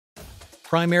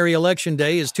Primary election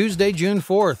day is Tuesday, June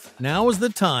 4th. Now is the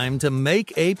time to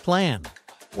make a plan.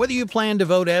 Whether you plan to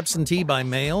vote absentee by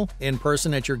mail, in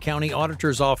person at your county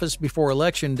auditor's office before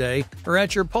Election Day, or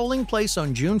at your polling place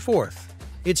on June 4th,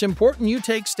 it's important you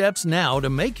take steps now to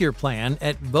make your plan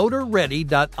at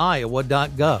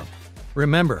voterready.iowa.gov.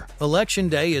 Remember, Election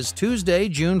Day is Tuesday,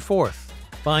 June 4th.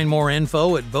 Find more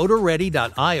info at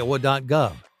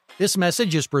voterready.iowa.gov. This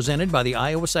message is presented by the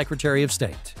Iowa Secretary of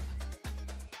State.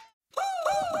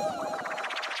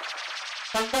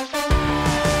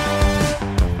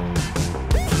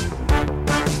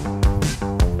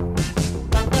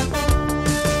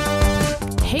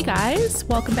 Hey guys,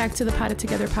 welcome back to the Potted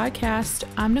Together podcast.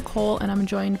 I'm Nicole and I'm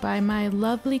joined by my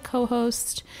lovely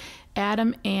co-host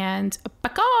Adam and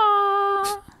Becca.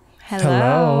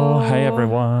 Hello. Hi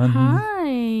everyone.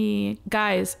 Hi.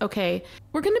 Guys, okay,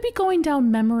 we're going to be going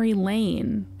down memory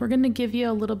lane. We're going to give you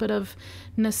a little bit of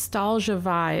nostalgia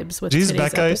vibes with today's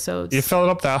Becca, episodes. you filled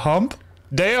up that hump?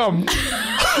 Damn.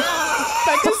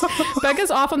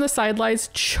 Becca's off on the sidelines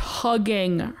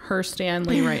chugging her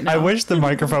Stanley right now. I wish the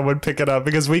microphone would pick it up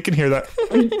because we can hear that.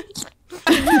 Do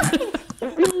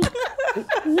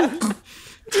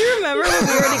you remember when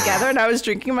we were together and I was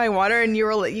drinking my water and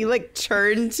you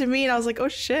turned to me and I was like, oh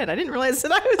shit, I didn't realize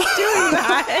that I was doing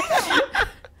that.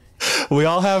 We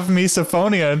all have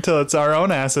misophonia until it's our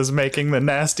own asses making the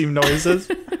nasty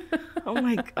noises. Oh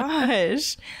my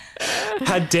gosh.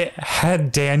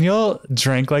 Had Daniel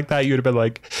drank like that, you'd have been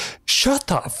like, shut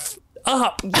the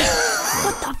up. What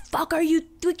the fuck are you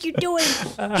doing?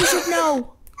 You should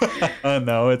know.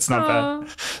 No, it's not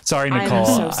that. Sorry, Nicole. I'm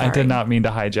so sorry. I did not mean to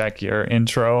hijack your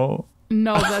intro.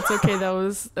 No, that's okay. That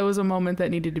was a moment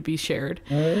that needed to be shared.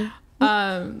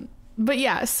 But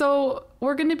yeah, so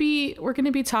we're gonna be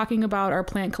talking about our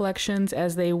plant collections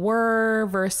as they were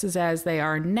versus as they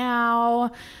are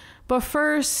now. But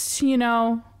first, we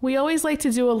always like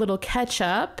to do a little catch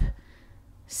up.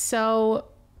 So,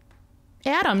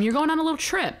 Adam, you're going on a little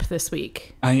trip this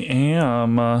week. I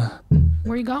am. Where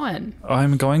are you going?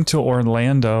 I'm going to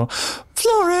Orlando,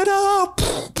 Florida.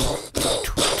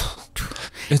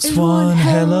 It's one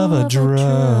hell of a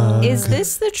drug. Is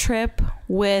this the trip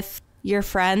with your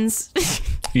friends?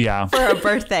 Yeah. For a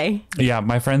birthday? Yeah,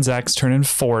 my friend Zach's turning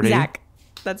 40. Zach.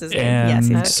 That's his name. And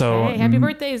yes. so hey, happy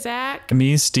birthday, Zach.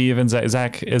 Me, Steve, and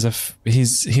Zach is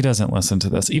he doesn't listen to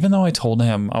this. Even though I told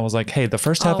him, I was like, hey, the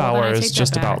first half hour is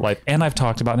just about life. And I've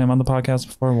talked about him on the podcast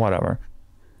before, whatever.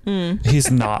 He's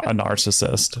not a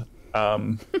narcissist.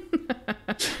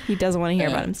 He doesn't want to hear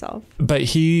about himself. But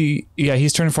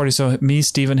he's turning 40. So me,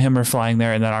 Steve, and him are flying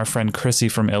there. And then our friend Chrissy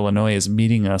from Illinois is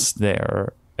meeting us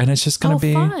there. And it's just going to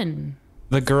be fun.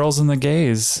 The girls and the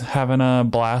gays having a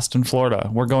blast in Florida.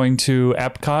 We're going to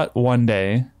Epcot one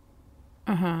day.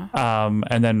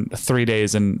 And then 3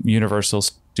 days in Universal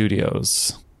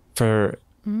Studios for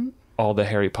all the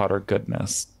Harry Potter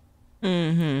goodness.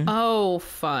 Mm-hmm. Oh,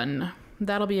 fun.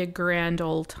 That'll be a grand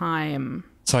old time.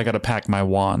 So I got to pack my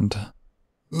wand.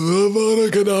 Avada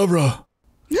Kedavra.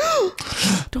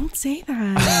 Don't say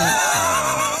that.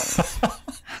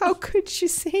 How could you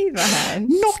say that?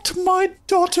 Not my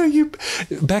daughter, you...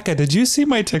 Becca, did you see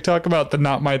my TikTok about the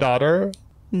not my daughter?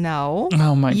 No.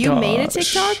 Oh my god. You made a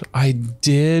TikTok? I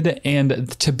did,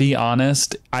 and to be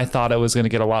honest, I thought it was going to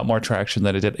get a lot more traction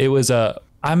than it did. It was I'm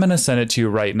going to send it to you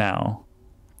right now.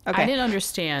 Okay. I didn't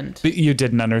understand. But you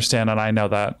didn't understand, and I know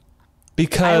that.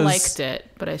 Because I liked it,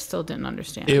 but I still didn't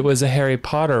understand. It was a Harry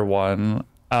Potter one,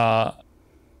 and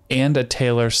a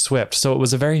Taylor Swift. So it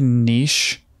was a very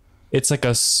niche... It's like a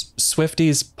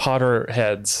Swifties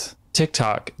Potterheads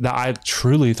TikTok that I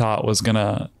truly thought was going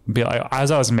to be like,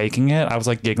 as I was making it, I was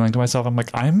like giggling to myself. I'm like,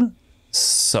 I'm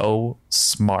so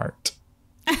smart.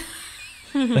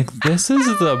 Like, this is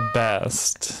the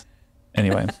best.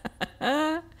 Anyway,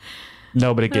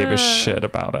 nobody gave a shit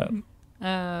about it.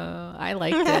 Oh, I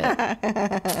liked it.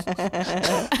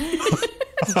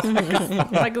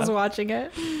 Becca's watching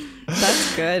it.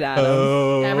 That's good, Adam.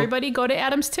 Oh. Everybody go to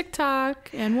Adam's TikTok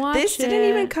and watch This didn't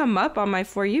even come up on my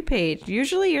For You page.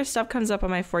 Usually your stuff comes up on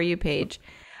my For You page.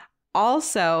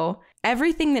 Also,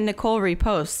 everything that Nicole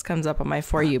reposts comes up on my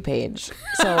For You page.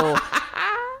 So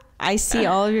I see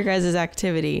all of your guys'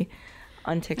 activity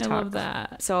on TikTok. I love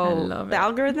that. So the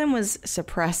algorithm was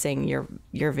suppressing your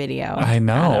video. I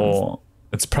know. Adam.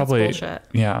 It's probably... bullshit.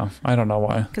 Yeah, I don't know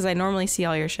why. Because I normally see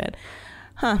all your shit.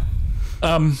 Huh.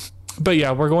 But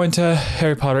yeah, we're going to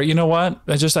Harry Potter. You know what?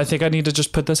 I think I need to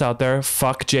just put this out there.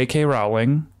 Fuck J.K.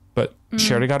 Rowling. But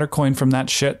she already got her coin from that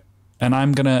shit. And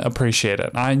I'm going to appreciate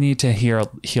it. I need to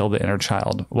heal the inner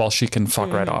child while she can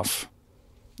fuck right off.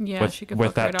 Yeah, she could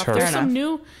fuck right off.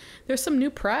 There's some new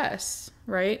press,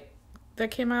 right? that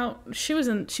came out? She was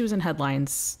in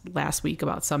headlines last week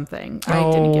about something. I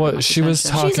didn't give it much she was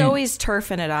attention. talking. She's always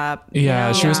turfing it up.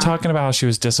 Yeah, she was Yeah. talking about how she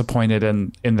was disappointed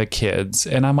in the kids,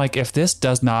 and I'm like, if this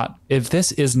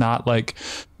is not like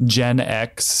Gen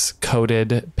X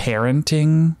coded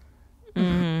parenting,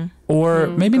 or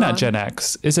maybe not Gen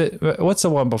X, is it? What's the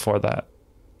one before that?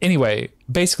 Anyway,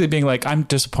 basically being like, I'm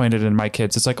disappointed in my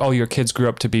kids. It's like, oh, your kids grew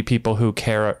up to be people who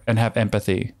care and have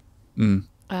empathy.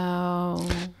 Oh,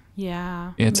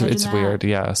 yeah. It's Imagine that. weird,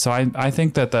 yeah. So I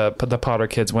think that the Potter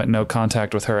kids went no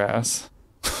contact with her ass.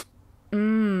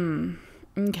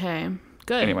 Okay,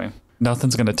 good. Anyway,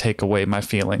 nothing's gonna take away my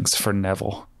feelings for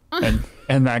Neville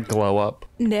and that glow up.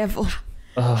 Neville.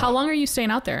 How long are you staying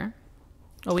out there?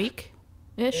 A week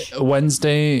ish?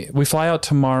 Wednesday, we fly out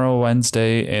tomorrow,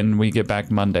 Wednesday, and we get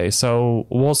back Monday. So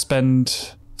we'll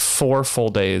spend 4 full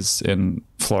days in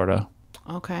Florida.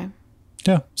 Okay.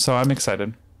 Yeah, so I'm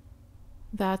excited.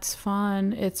 That's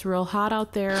fun. It's real hot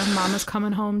out there. Mama's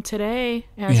coming home today.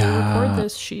 As we Yeah. record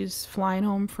this, she's flying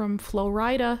home from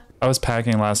Florida. I was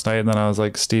packing last night, and then I was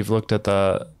like, Steve looked at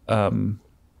the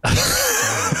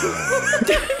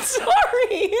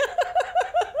Sorry.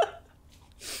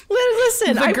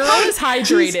 Listen, The girl is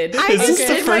hydrated. I Is just this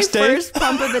the did my first day? first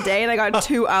pump of the day and I got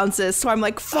 2 ounces. So I'm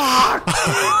like, fuck,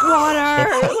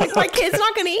 water. Like, my kid's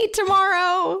not going to eat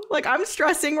tomorrow. Like, I'm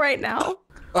stressing right now.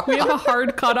 We have a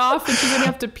hard cutoff, and she's going to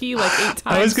have to pee like 8 times.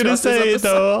 I was gonna throughout this say episode.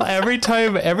 though,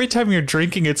 every time you're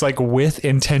drinking, it's like with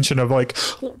intention of like,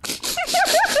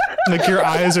 like your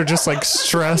eyes are just like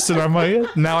stressed, and I'm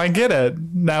like, now I get it.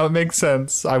 Now it makes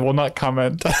sense. I will not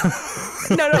comment.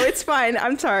 No, it's fine.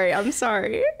 I'm sorry.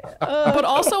 But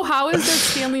also, how is that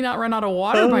Stanley not run out of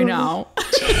water by now?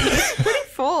 Pretty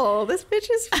full. This bitch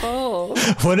is full.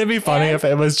 Wouldn't it be funny if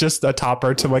it was just a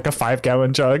topper to like a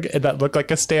 5-gallon jug and that looked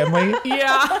like a Stanley?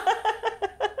 Yeah.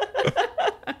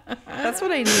 That's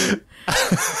what I need.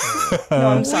 No,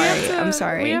 I'm sorry. I'm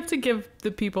sorry. We have to give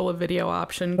the people a video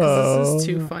option because this is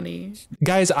too funny.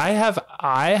 Guys, I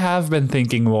have been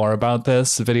thinking more about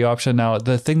this video option. Now,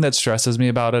 the thing that stresses me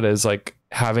about it is like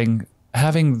having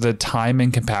the time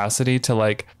and capacity to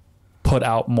like put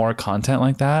out more content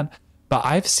like that. But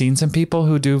I've seen some people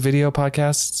who do video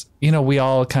podcasts. You know, we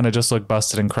all kind of just look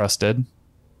busted and crusted.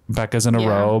 Becca's in a Yeah.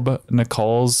 robe.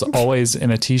 Nicole's always in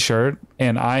a t-shirt,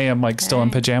 and I am like still in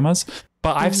pajamas.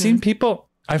 But I've seen people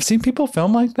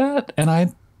film like that, and I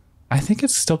think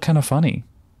it's still kind of funny.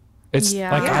 It's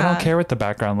Yeah. like, I don't Yeah. care what the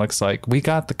background looks like. We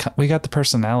got the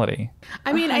personality.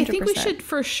 I mean, I think we 100%. should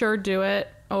for sure do it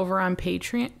over on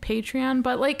Patreon,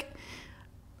 but like,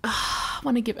 I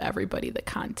want to give everybody the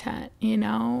content, you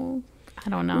know? I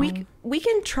don't know. We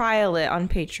can trial it on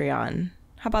Patreon.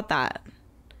 How about that?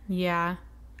 Yeah.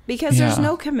 Because there's Yeah.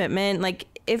 no commitment. Like,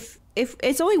 if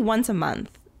it's only once a month,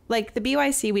 like the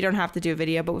BYC, we don't have to do a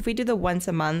video, but if we do the once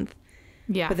a month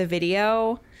Yeah. with a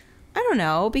video, I don't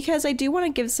know, because I do want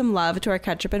to give some love to our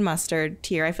ketchup and mustard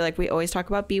tier. I feel like we always talk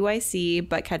about BYC,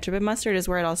 but ketchup and mustard is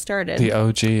where it all started. The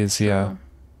OGs, yeah.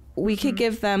 We could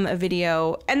give them a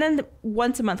video, and then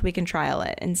once a month we can trial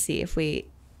it and see if we,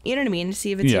 you know what I mean,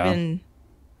 see if it's Yeah. even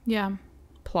Yeah.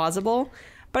 plausible.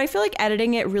 But I feel like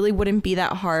editing it really wouldn't be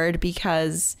that hard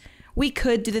because we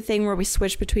could do the thing where we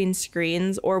switch between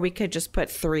screens, or we could just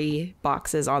put 3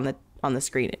 boxes on the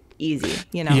screen. Easy,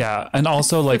 you know. Yeah, and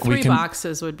also like The we 3 can,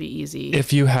 boxes would be easy.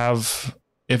 if you have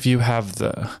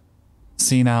the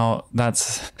see now,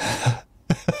 that's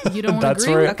You don't want to That's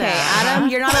agree where- with Okay, that. Adam,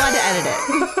 you're not allowed to edit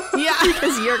it Yeah.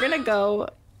 because you're gonna go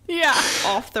Yeah.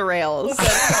 off the rails.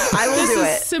 I will do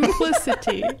This is it.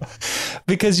 simplicity.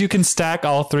 because you can stack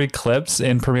all 3 clips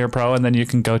in Premiere Pro, and then you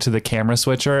can go to the camera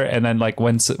switcher, and then like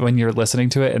when you're listening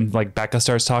to it and like Becca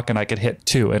starts talking, I could hit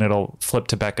 2 and it'll flip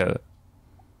to Becca,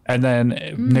 and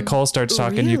then Nicole starts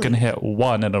talking, you can really? hit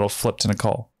 1 and it'll flip to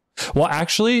Nicole. Well,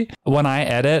 actually, when I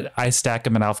edit, I stack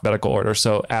them in alphabetical order,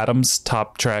 so Adam's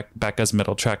top track, Becca's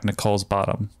middle track, Nicole's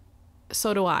bottom.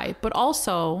 So do I. But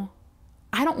also,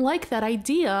 I don't like that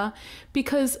idea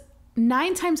because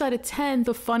 9 times out of 10,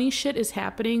 the funny shit is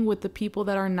happening with the people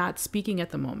that are not speaking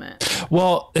at the moment.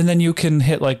 Well, and then you can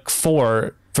hit like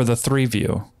 4 for the 3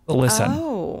 view. Listen,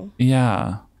 Oh,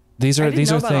 yeah, these are didn't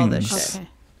know about all things. this shit. Okay.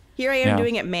 Here I am Yeah.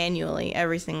 doing it manually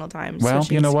every single time. Well,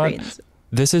 switching you know what? screens.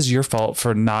 This is your fault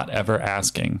for not ever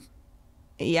asking.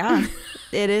 Yeah,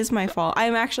 it is my fault.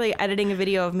 I'm actually editing a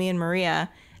video of me and Maria,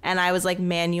 and I was like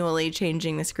manually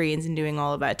changing the screens and doing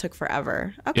all of that. It took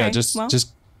forever. Okay, Yeah, just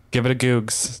give it a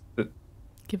googs.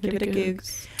 Give give it it a a goog.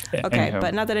 googs. Okay, Anyhow.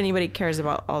 but not that anybody cares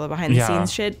about all the behind the Yeah.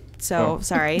 scenes shit. So Oh.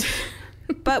 sorry,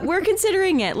 but we're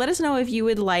considering it. Let us know if you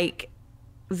would like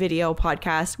video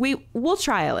podcast. We'll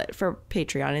trial it for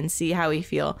Patreon and see how we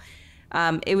feel.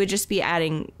 It would just be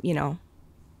adding,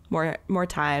 more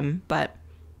time, but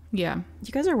Yeah.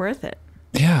 you guys are worth it.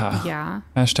 Yeah. Yeah.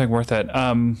 Hashtag worth it.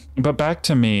 But back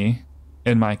to me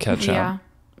in my catch up. Yeah.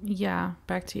 Yeah.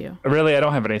 Back to you. Really, I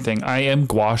don't have anything. I am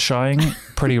gua shaing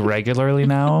pretty regularly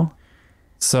now.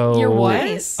 So You're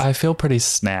what? I feel pretty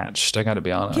snatched, I gotta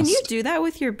be honest. Can you do that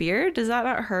with your beard? Does that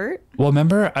not hurt? Well,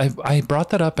 remember, I brought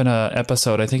that up in a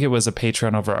episode. I think it was a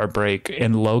Patreon over our break.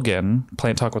 And Logan,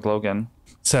 Plant Talk with Logan,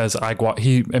 says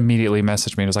he immediately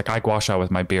messaged me and was like, I gua sha with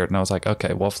my beard. And I was like,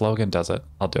 okay, well, if Logan does it,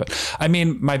 I'll do it. I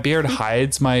mean, my beard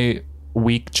hides my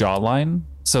weak jawline,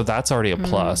 so that's already a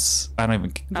plus. I don't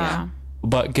even. Yeah.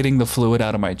 But getting the fluid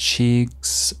out of my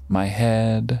cheeks, my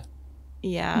head,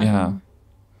 Yeah.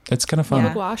 it's kind of fun.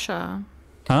 Yeah. Gua sha.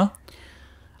 Huh?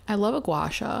 I love a gua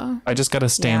sha. I just got a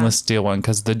stainless steel one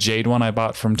because the jade one I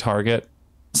bought from Target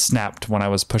snapped when I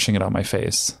was pushing it on my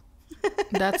face.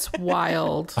 That's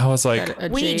wild. I was like, That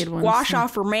a We jade need one's- wash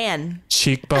off for man.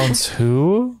 cheekbones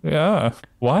who? Yeah.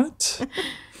 What?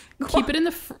 Keep it in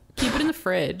the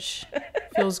fridge.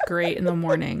 Feels great in the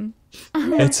morning.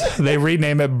 They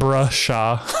rename it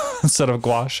brusha instead of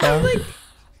gua sha.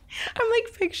 I'm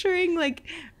like picturing like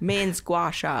man's gua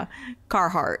sha,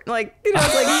 Carhartt. Like,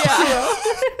 it's like,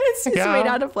 it's just Yeah. made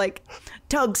out of like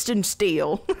tungsten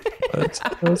steel.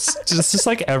 It's just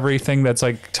like everything that's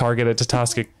like targeted to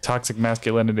toxic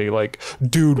masculinity, like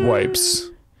dude wipes.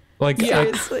 Like,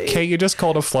 Seriously. can't you just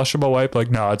call it a flushable wipe? Like,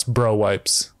 no, it's bro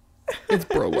wipes. It's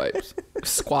bro wipes.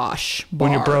 Squash.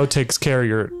 When your bar. bro takes care of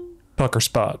your pucker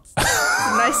spot.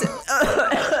 Nice.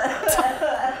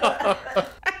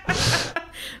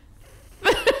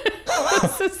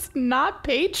 This is not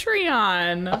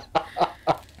Patreon.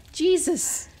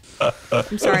 Jesus.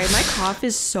 I'm sorry, my cough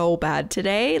is so bad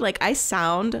today. Like, I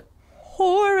sound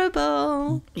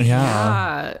horrible.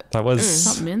 Yeah. That was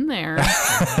Something in there.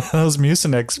 those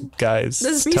Mucinex guys.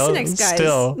 Those Tell- Mucinex guys.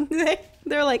 Still.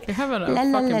 They're like, They're having a la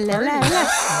la la fucking la party. la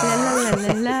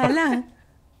la la la la.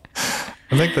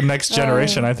 I think the next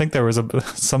generation, I think there was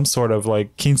some sort of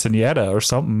like quinceañera or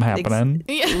something happening.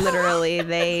 Literally,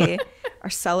 they are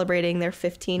celebrating their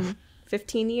 15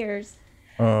 years.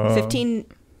 15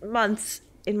 months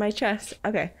in my chest.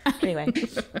 Okay. Anyway.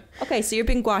 Okay, so you've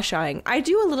been gua shaing. I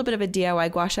do a little bit of a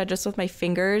DIY gua sha just with my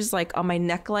fingers, like on my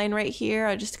neckline right here.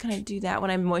 I just kind of do that when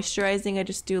I'm moisturizing. I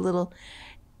just do a little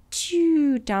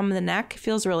chew down the neck. It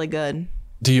feels really good.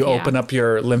 Do you Yeah. open up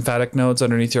your lymphatic nodes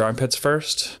underneath your armpits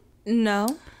first? No,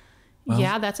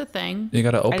 Yeah, that's a thing. You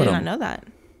got to I open did not them. know that.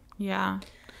 Yeah.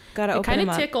 Gotta It open kind them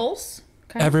of up. tickles.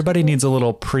 Everybody needs a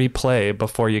little pre-play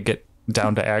before you get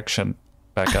down to action,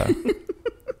 Becca.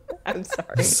 I'm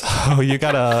sorry. So you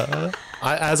gotta,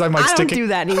 as I'm like I don't sticking, do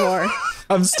that anymore.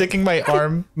 I'm sticking my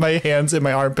hands in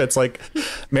my armpits like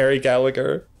Mary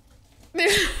Gallagher.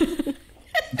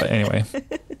 But anyway,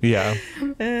 yeah.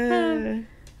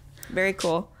 Very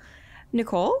cool.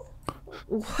 Nicole,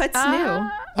 what's new?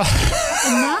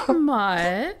 Not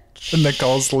much.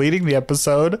 Nicole's leading the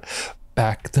episode.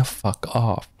 Back the fuck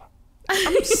off.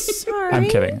 I'm sorry. I'm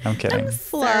kidding. I'm kidding.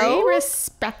 Flow. Very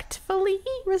respectfully.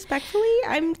 Respectfully,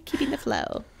 I'm keeping the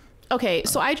flow. Okay,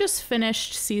 so I just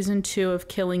finished season 2 of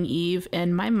Killing Eve,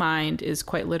 and my mind is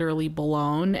quite literally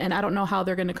blown. And I don't know how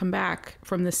they're going to come back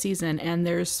from this season. And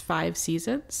there's 5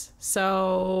 seasons,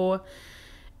 so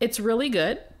it's really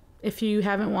good. If you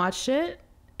haven't watched it,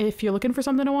 if you're looking for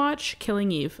something to watch,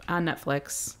 Killing Eve on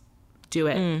Netflix. Do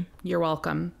it. You're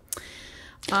welcome.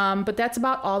 But that's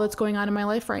about all that's going on in my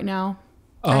life right now.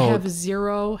 I have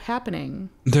 0 happening.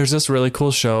 There's this really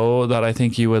cool show that I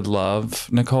think you would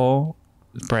love, Nicole.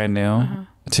 Brand new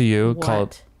to you,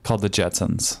 What? called The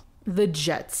Jetsons. The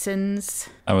Jetsons.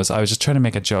 I was just trying to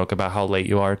make a joke about how late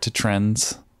you are to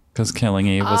trends because Killing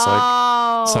Eve was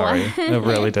Oh. like, sorry, it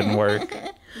really didn't work.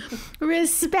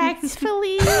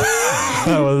 Respectfully.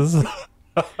 That was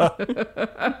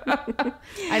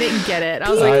I didn't get it. I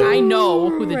was like, I know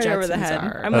who the Right over the Jetsons head.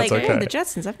 are. I'm That's like, okay. the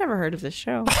Jetsons. I've never heard of this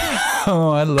show.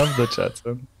 oh, I love The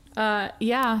Jetsons.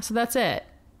 Yeah, so that's it.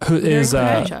 Who is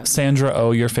good. Sandra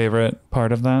Oh your favorite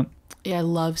part of that? Yeah, I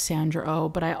love Sandra Oh,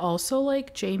 but I also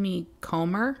like Jamie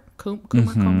Comer.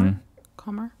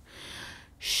 Comer.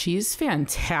 She's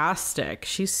fantastic.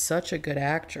 She's such a good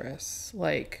actress.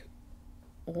 Like,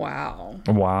 wow.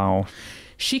 Wow.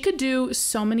 She could do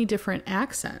so many different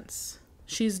accents.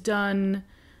 She's done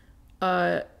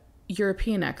a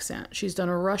European accent. She's done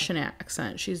a Russian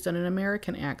accent. She's done an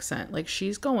American accent. Like,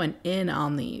 she's going in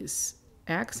on these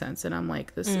accents, and I'm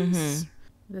like, this is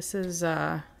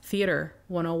theater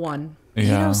 101. Yeah.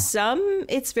 You know,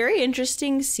 it's very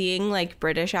interesting seeing like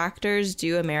British actors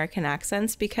do American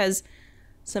accents because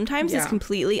Sometimes it's Yeah.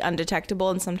 completely undetectable,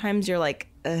 and sometimes you're like,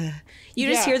 ugh. You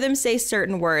just hear them say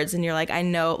certain words, and you're like, I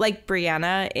know. Like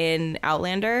Brianna in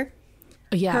Outlander,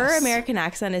 Yes. her American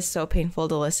accent is so painful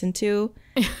to listen to.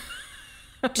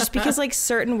 Just because like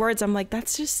certain words, I'm like, that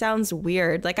just sounds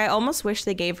weird. Like I almost wish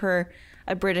they gave her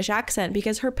a British accent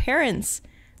because her parents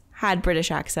had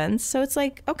British accents. So it's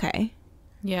like, okay,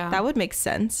 Yeah. that would make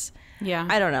sense. Yeah.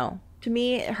 I don't know. To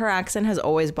me, her accent has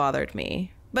always bothered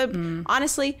me. But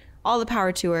honestly, all the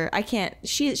power to her. I can't.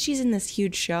 She's in this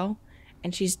huge show,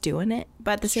 and she's doing it.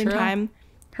 But at the same True. time,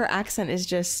 her accent is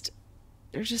just,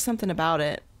 there's just something about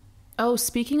it. Oh,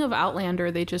 speaking of Outlander,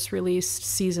 they just released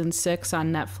season 6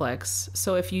 on Netflix.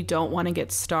 So if you don't want to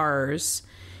get Stars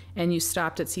and you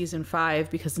stopped at season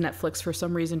 5 because Netflix for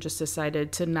some reason just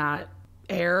decided to not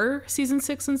air season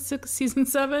 6 and season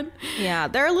 7. Yeah,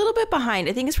 they're a little bit behind.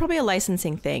 I think it's probably a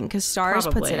licensing thing because Stars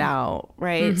puts Probably. it out,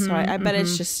 right? So I bet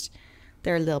it's just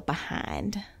they're a little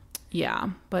behind. Yeah,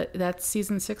 but that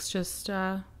season 6 just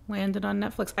landed on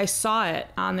Netflix. I saw it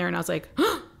on there and I was like,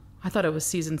 I thought it was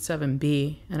season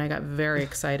 7B, and I got very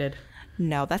excited.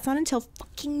 No, that's not until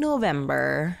fucking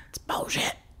November. It's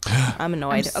bullshit. I'm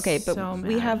annoyed. I'm Okay, but so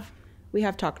we mad.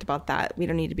 have talked about that. We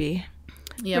don't need to be.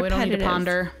 Yeah, we don't need to Repetitive.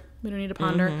 ponder. We don't need to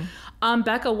ponder.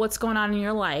 Becca, what's going on in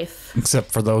your life?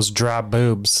 Except for those dry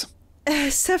boobs.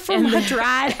 Except for my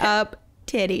dried up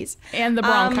titties. And the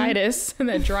bronchitis and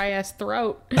that dry ass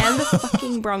throat. And the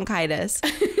fucking bronchitis.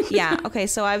 Yeah. Okay.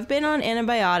 So I've been on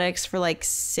antibiotics for like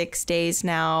 6 days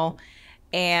now.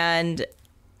 And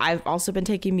I've also been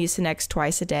taking Mucinex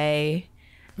twice a day.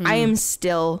 I am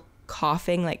still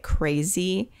coughing like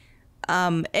crazy.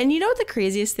 And you know what the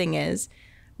craziest thing is?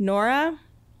 Nora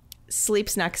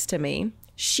sleeps next to me.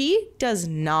 She does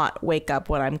not wake up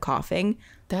when I'm coughing.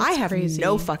 That's I have crazy.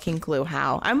 no fucking clue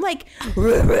how. I'm like,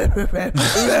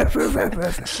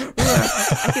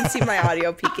 I can see my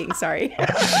audio peaking. Sorry.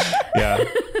 Yeah.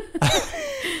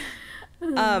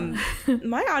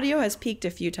 My audio has peaked a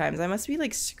few times. I must be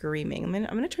like screaming. I'm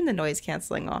gonna turn the noise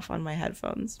canceling off on my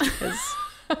headphones because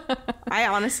I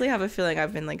honestly have a feeling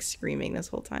I've been like screaming this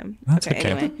whole time. That's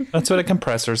okay. Anyway, That's what a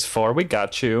compressor's for. We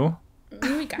got you.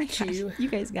 We got you. you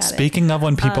guys got it. Speaking of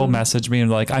when people message me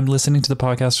and like, I'm listening to the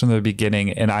podcast from the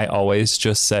beginning, and I always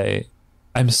just say,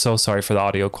 I'm so sorry for the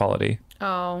audio quality.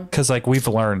 Oh, Because like we've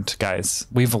learned, guys.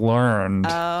 We've learned.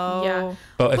 Oh, yeah.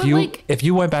 but but, like- if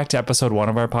you went back to episode 1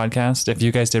 of our podcast, if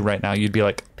you guys did right now, you'd be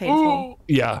like, painful.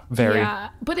 yeah, very. Yeah,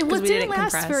 but it we didn't didn't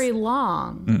last compress. very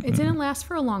long. It didn't last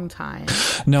for a long time.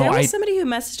 No, There I. was somebody who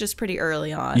messaged us pretty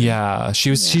early on. Yeah,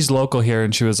 she's local here,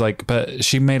 and she was like, but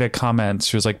she made a comment.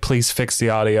 She was like, please fix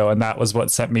the audio, and that was what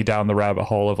sent me down the rabbit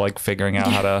hole of like figuring out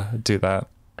how to do that.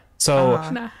 So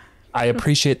Nah. I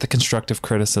appreciate the constructive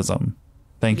criticism.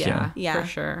 Thank Yeah. you. Yeah, For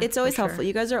sure, It's always for sure. helpful.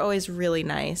 You guys are always really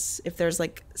nice. If there's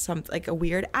like a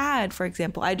weird ad, for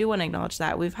example, I do want to acknowledge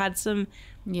that we've had some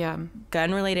Yeah.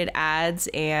 gun related ads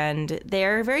and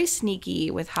they're very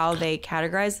sneaky with how they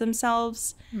categorize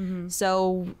themselves.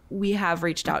 So we have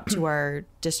reached out to our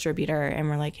distributor and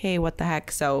we're like, hey, what the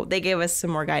heck? So they gave us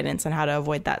some more guidance on how to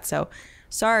avoid that. So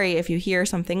sorry if you hear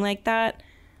something like that.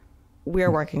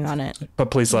 We're working on it.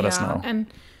 But please let us Yeah, know. And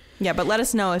Yeah, but let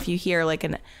us know if you hear like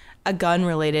a gun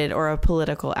related or a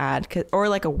political ad or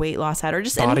like a weight loss ad or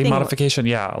just Body anything. modification,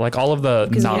 yeah. Like all of the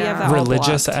Because we not have that all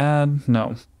religious blocked. ad,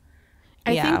 no.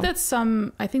 I Yeah. think that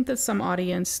some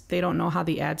audience, they don't know how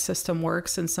the ad system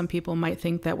works, and some people might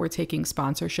think that we're taking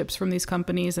sponsorships from these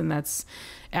companies, and that's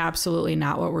absolutely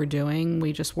not what we're doing.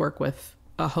 We just work with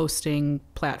a hosting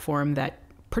platform that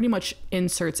pretty much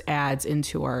inserts ads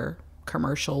into our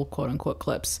commercial quote unquote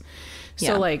clips.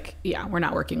 So Yeah. we're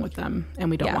not working with them, and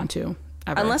we don't Yeah. want to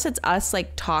ever. Unless it's us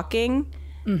like talking,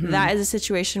 that is a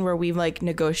situation where we've like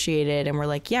negotiated and we're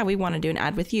like, yeah, we want to do an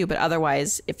ad with you. But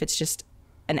otherwise, if it's just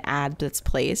an ad that's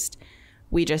placed,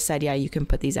 we just said, yeah, you can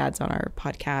put these ads on our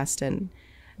podcast. And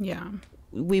yeah.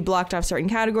 we blocked off certain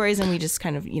categories and we just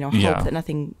kind of, hope Yeah. that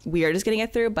nothing weird is going to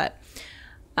get through. But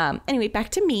anyway, back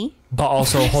to me. But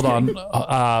also, hold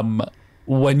on.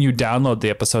 When you download the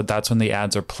episode, that's when the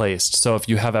ads are placed. So if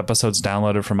you have episodes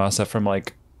downloaded from us from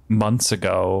like months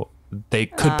ago, they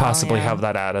could possibly yeah. have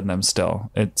that ad in them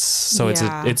still. It's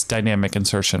Yeah. it's dynamic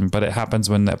insertion, but it happens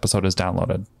when the episode is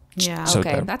downloaded. Yeah. So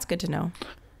Okay, there. that's good to know.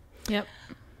 Yep.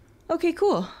 Okay,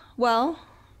 cool. Well,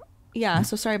 yeah,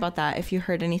 so sorry about that if you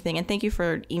heard anything. And thank you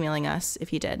for emailing us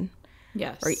if you did.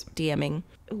 Yes. Or DMing.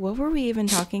 What were we even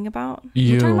talking about?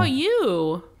 You We're talking about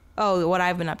you. Oh, what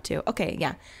I've been up to. Okay,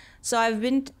 yeah. So I've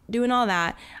been doing all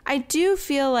that. I do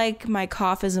feel like my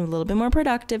cough is a little bit more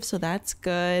productive, so that's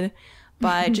good.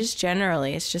 But just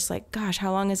generally, it's just like, gosh,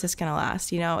 how long is this going to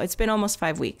last? You know, it's been almost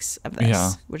 5 weeks of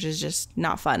this, which is just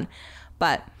not fun.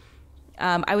 But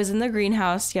I was in the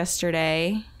greenhouse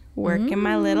yesterday working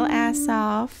my little ass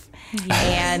off.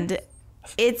 And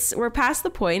we're past the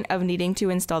point of needing to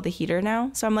install the heater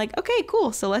now. So I'm like, okay,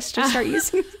 cool. So let's just start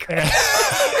using the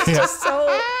greenhouse.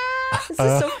 This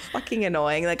is so fucking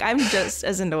annoying. Like, I'm just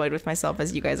as annoyed with myself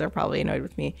as you guys are probably annoyed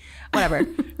with me. Whatever.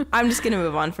 I'm just going to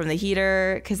move on from the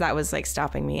heater because that was like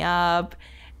stopping me up.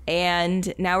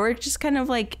 And now we're just kind of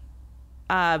like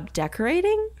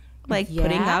decorating, like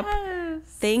putting up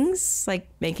things, like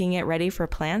making it ready for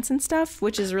plants and stuff,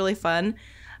 which is really fun.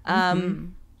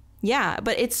 Yeah,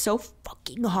 but it's so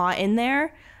fucking hot in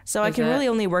there. So I can really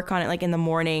only work on it like in the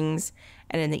mornings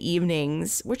and in the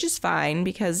evenings, which is fine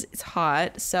because it's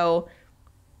hot. So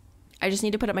I just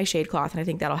need to put up my shade cloth, and I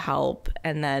think that'll help.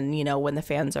 And then, you know, when the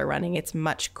fans are running, it's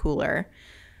much cooler.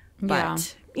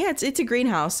 But yeah, it's a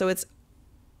greenhouse, so it's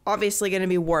obviously going to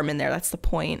be warm in there. That's the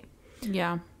point.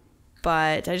 Yeah.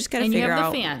 But I just got to figure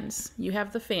out. And you have the fans. You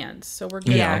have the fans, so we're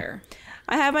good there.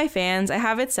 I have my fans. I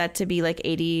have it set to be like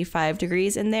 85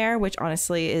 degrees in there, which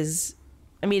honestly is,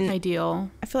 I mean,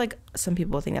 ideal. I feel like some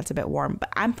people think that's a bit warm, but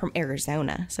I'm from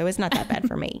Arizona, so it's not that bad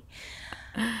for me.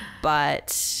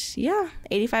 But yeah,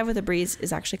 85 with a breeze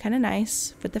is actually kind of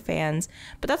nice with the fans.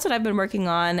 But that's what I've been working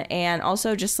on, and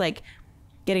also just like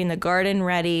getting the garden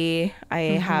ready. I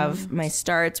have my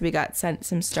starts. We got sent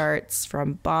some starts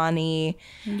from Bonnie.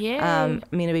 Yeah. I'm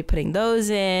going to be putting those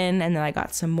in, and then I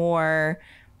got some more.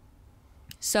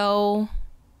 So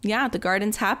yeah, the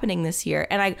garden's happening this year.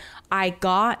 And I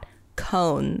got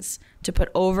cones to put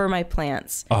over my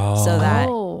plants so that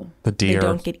the deer they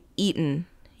don't get eaten.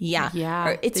 Yeah.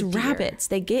 Or it's rabbits.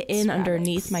 They get in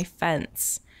underneath my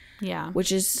fence. Yeah.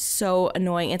 Which is so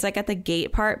annoying. It's like at the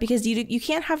gate part, because you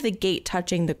can't have the gate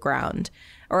touching the ground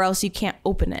or else you can't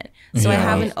open it. So I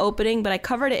have an opening, but I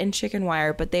covered it in chicken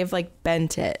wire, but they've like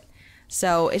bent it.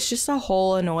 So it's just a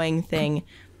whole annoying thing.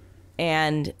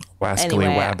 And wascally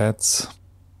rabbits.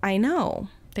 I know.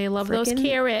 They love those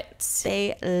carrots.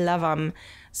 They love them.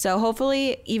 So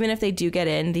hopefully, even if they do get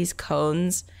in, these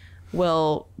cones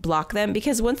will block them,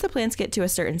 because once the plants get to a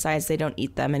certain size, they don't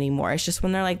eat them anymore. It's just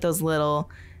when they're like those little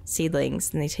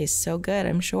seedlings, and they taste so good,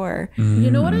 I'm sure.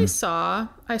 You know what I saw?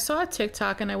 I saw a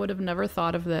TikTok, and I would have never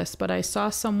thought of this, but I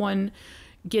saw someone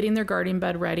getting their garden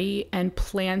bed ready and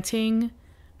planting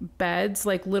beds,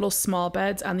 like little small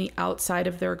beds on the outside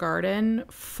of their garden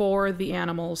for the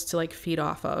animals to like feed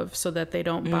off of, so that they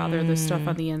don't bother the stuff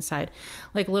on the inside,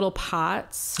 like little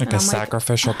pots, like a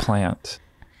sacrificial plant.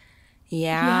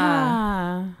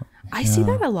 I see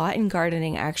that a lot in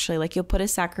gardening, actually. Like, you'll put a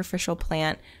sacrificial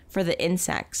plant for the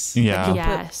insects. Like, you'll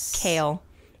put kale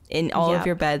in all of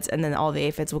your beds, and then all the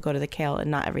aphids will go to the kale and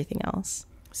not everything else.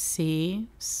 See?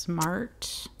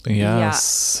 Smart.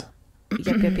 Yes.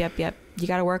 Yep. You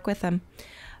got to work with them.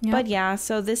 Yep. But yeah,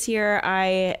 so this year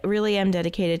I really am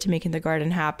dedicated to making the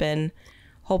garden happen.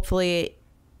 Hopefully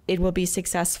it will be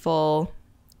successful,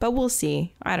 but we'll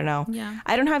see. I don't know. Yeah.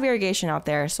 I don't have irrigation out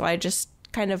there, so I just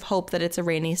kind of hope that it's a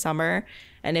rainy summer.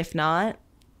 And if not,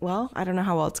 well, I don't know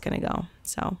how well it's going to go.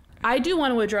 So I do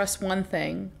want to address one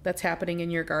thing that's happening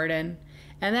in your garden,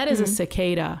 and that is a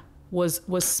cicada was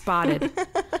spotted.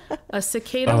 A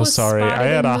cicada was spotted I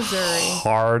had in a Missouri.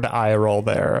 hard eye roll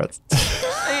there.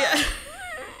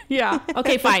 Yeah.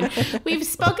 Okay, fine. We've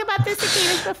spoke about the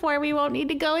cicadas before. We won't need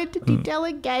to go into detail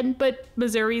again, but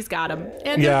Missouri's got them,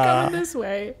 and they're coming this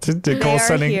way. Nicole's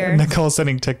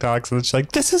sending TikToks, and she's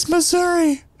like, "This is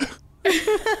Missouri."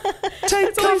 It's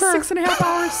only 6.5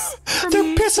 hours.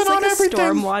 They're pissing on like everything.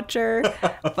 Storm watcher,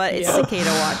 but it's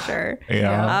cicada watcher.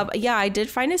 Yeah. I did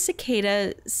find a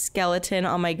cicada skeleton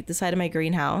on the side of my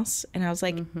greenhouse, and I was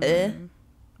like,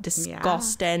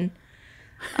 disgusting.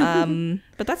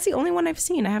 But that's the only one I've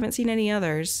seen. I haven't seen any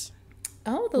others.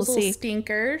 Oh, those little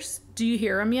stinkers. Do you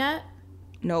hear them yet?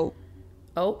 No.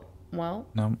 Oh, well,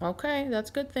 no. Okay, that's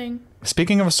a good thing.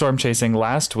 Speaking of storm chasing,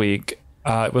 last week,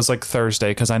 it was like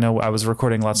Thursday, because I know I was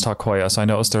recording Let's Talk Hoya, so I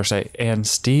know it was Thursday. And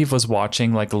Steve was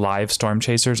watching like live storm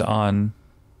chasers on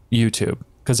YouTube,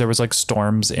 because there was like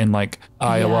storms in like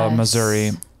Iowa,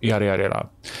 Missouri, yada, yada, yada.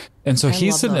 And so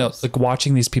he's sitting there, like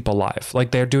watching these people live, like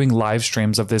they're doing live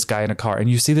streams of this guy in a car. And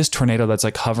you see this tornado that's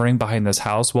like hovering behind this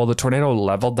house. Well, the tornado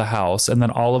leveled the house, and then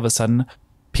all of a sudden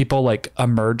people like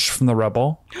emerged from the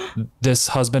rubble, this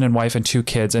husband and wife and 2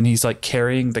 kids, and he's like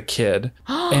carrying the kid.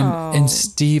 And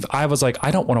Steve, I was like,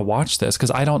 I don't want to watch this, because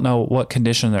I don't know what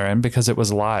condition they're in, because it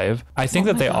was live. I think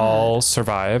that they all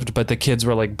survived, but the kids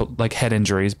were like head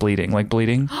injuries, bleeding.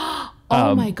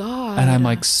 Oh my God. And I'm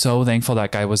like so thankful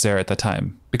that guy was there at the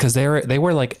time, because they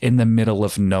were like in the middle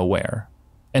of nowhere.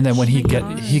 And then when he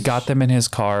got them in his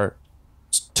car,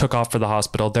 took off for the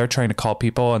hospital, they're trying to call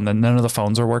people, and then none of the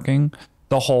phones are working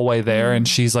the whole way there. And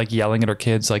she's like yelling at her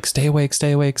kids, like, stay awake,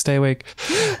 stay awake, stay awake.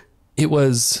 It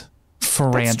was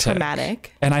frantic. That's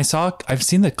traumatic. And I've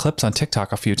seen the clips on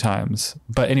TikTok a few times,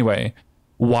 but anyway,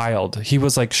 wild. He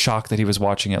was like shocked that he was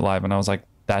watching it live. And I was like,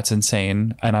 that's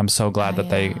insane. And I'm so glad that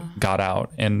they got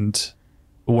out and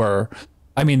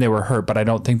they were hurt, but I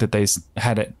don't think that they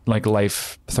had it like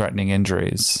life-threatening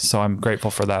injuries. So I'm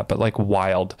grateful for that. But like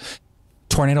wild.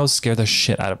 Tornadoes scare the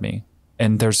shit out of me.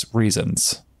 And there's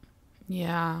reasons.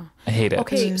 Yeah. I hate it.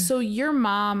 Okay, so your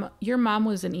mom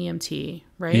was an EMT,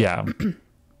 right? Yeah.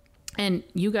 And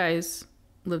you guys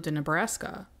lived in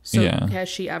Nebraska. So has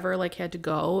she ever like had to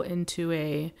go into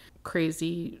a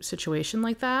crazy situation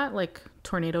like that? Like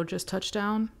tornado just touched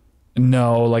down?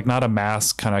 No, like not a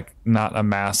mass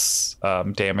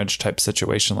damage type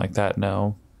situation like that.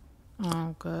 No.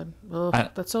 Oh, good. Ugh,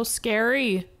 that's so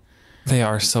scary. They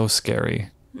are so scary.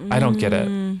 I don't get it.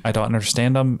 I don't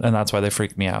understand them. And that's why they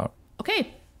freak me out.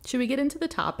 Okay. Should we get into the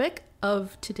topic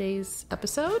of today's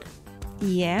episode?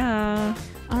 Yeah.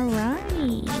 All right.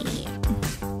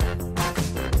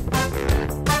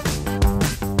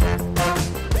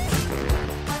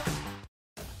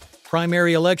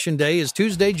 Primary Election Day is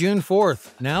Tuesday, June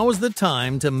 4th. Now is the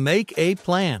time to make a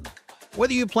plan.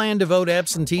 Whether you plan to vote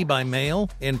absentee by mail,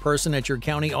 in person at your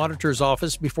county auditor's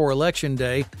office before Election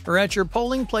Day, or at your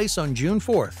polling place on June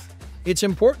 4th, it's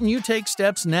important you take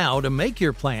steps now to make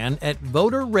your plan at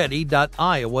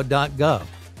voterready.iowa.gov.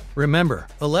 Remember,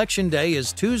 Election Day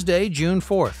is Tuesday, June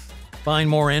 4th. Find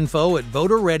more info at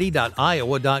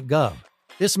voterready.iowa.gov.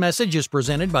 This message is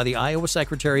presented by the Iowa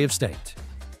Secretary of State.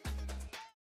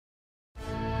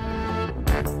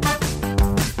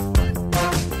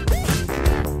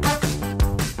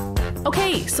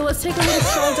 Okay, so let's take a little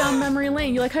stroll down memory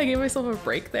lane. You like how I gave myself a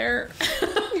break there?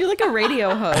 You're like a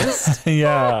radio host.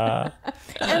 Yeah.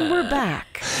 And we're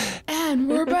back. And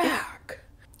we're back.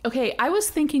 Okay, I was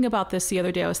thinking about this the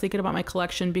other day. I was thinking about my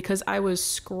collection because I was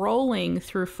scrolling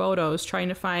through photos trying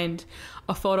to find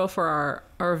a photo for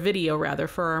our video, rather,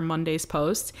 for our Monday's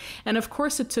post. And of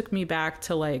course, it took me back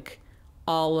to like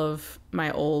all of my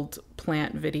old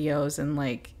plant videos and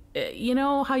like, you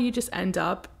know how you just end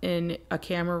up in a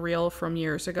camera reel from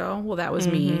years ago? Well, that was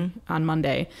me on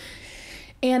Monday.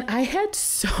 And I had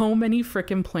so many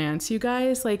freaking plants, you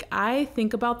guys. Like, I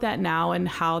think about that now and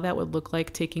how that would look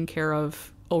like taking care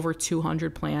of over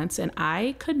 200 plants. And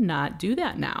I could not do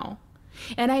that now.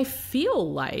 And I feel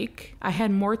like I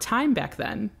had more time back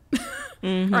then.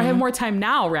 Or I have more time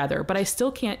now, rather. But I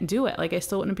still can't do it. Like, I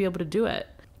still wouldn't be able to do it.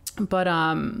 But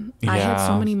I had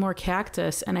so many more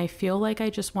cactus, and I feel like I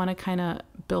just want to kind of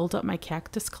build up my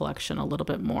cactus collection a little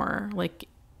bit more. Like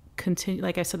continue,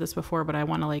 like I said this before, but I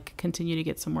want to like continue to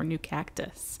get some more new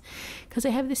cactus because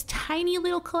I have this tiny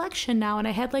little collection now, and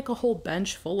I had like a whole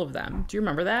bench full of them. Do you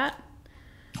remember that?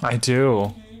 I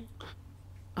do.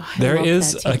 Oh, there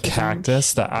is a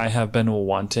cactus that I have been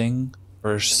wanting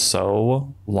for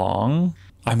so long.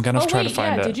 I'm gonna try to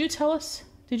find it. Did you tell us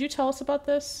about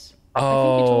this? Oh,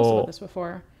 I think you told us about this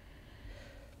before.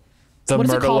 The what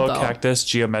is it called, though? Cactus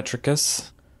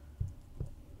geometricus.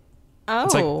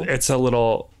 Oh, It's a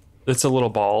little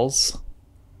balls.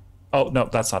 Oh no,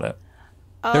 that's not it.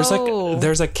 There's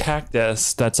a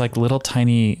cactus that's like little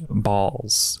tiny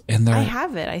balls, and I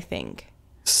have it. I think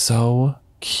so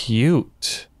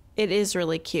cute. it is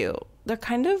really cute.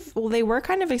 They were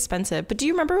kind of expensive. But do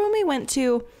you remember when we went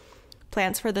to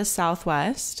Plants for the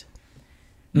Southwest?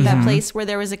 That place where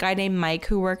there was a guy named Mike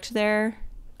who worked there.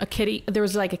 There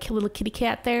was like a little kitty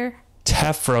cat there.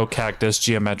 Tephro-cactus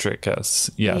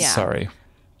geometricus. Yes, Yeah. sorry.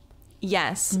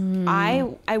 Yes.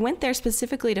 I went there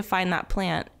specifically to find that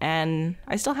plant, and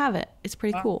I still have it. It's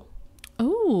pretty cool.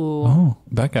 Ooh. Oh,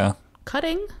 Becca.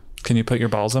 Cutting. Can you put your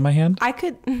balls in my hand?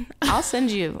 I'll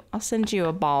send you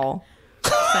a ball.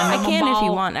 I can if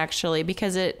you want, actually,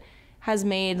 because it has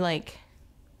made like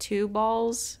 2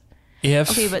 balls.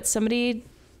 But somebody...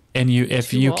 And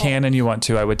if you can and you want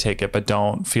to, I would take it, but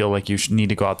don't feel like you need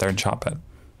to go out there and chop it.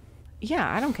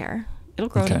 Yeah, I don't care. It'll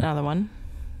grow another one.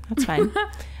 That's fine.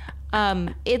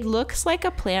 It looks like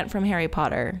a plant from Harry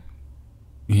Potter.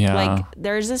 Yeah. Like,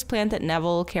 there's this plant that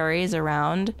Neville carries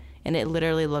around, and it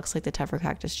literally looks like the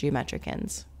Tephro-cactus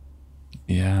geometricans.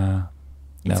 Yeah.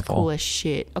 It's Neville. cool as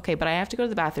shit. Okay, but I have to go to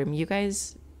the bathroom. You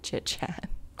guys chit-chat.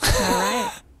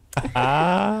 All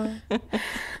right.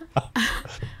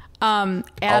 Adam,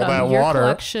 that your water.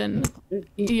 collection.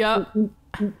 Yep.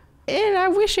 And I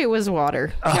wish it was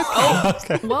water.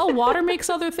 Well, water makes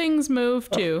other things move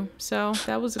too, so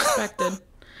that was expected.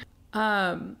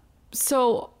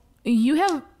 So you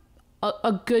have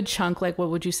a good chunk, like what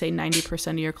would you say 90%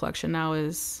 of your collection now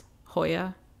is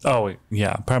Hoya? Oh,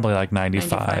 yeah, probably like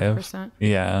 95. 95%?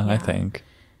 Yeah, I think.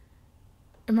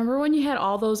 Remember when you had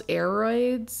all those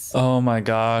aeroids? Oh my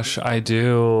gosh, I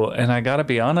do. And I gotta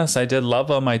be honest, I did love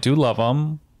them. I do love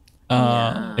them.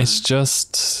 It's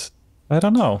just, I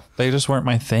don't know. They just weren't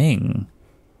my thing.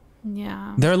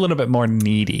 Yeah. They're a little bit more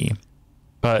needy,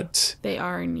 but They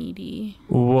are needy.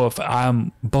 woof.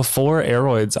 Before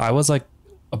aeroids, I was like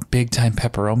a big time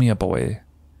peperomia boy.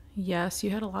 Yes, you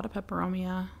had a lot of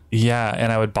peperomia. Yeah,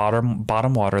 and I would bottom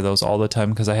water those all the time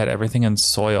because I had everything in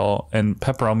soil. And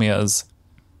peperomias,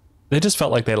 they just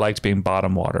felt like they liked being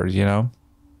bottom watered, you know?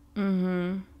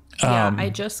 Yeah, I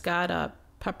just got a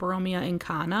peperomia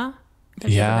incana.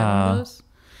 Have you ever had one Yeah. of those?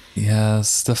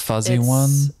 Yes, the fuzzy It's- one.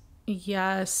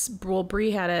 Yes. Well,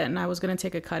 Bree had it, and I was going to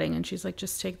take a cutting, and she's like,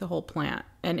 just take the whole plant.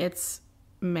 And it's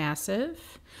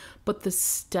massive, but the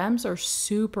stems are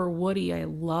super woody. I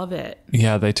love it.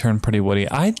 Yeah, they turn pretty woody.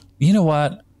 You know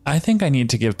what? I think I need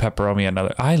to give peperomia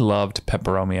another. I loved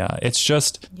peperomia. It's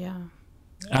just, Yeah.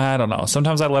 I don't know.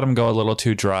 Sometimes I let them go a little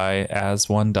too dry, as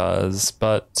one does.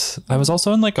 But I was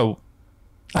also in like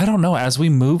I don't know, as we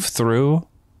move through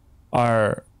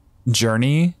our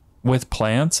journey with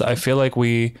plants, I feel like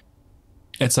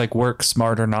it's like work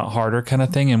smarter, not harder kind of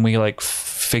thing. And we like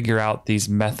figure out these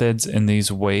methods and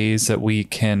these ways that we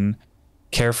can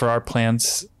care for our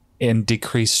plants and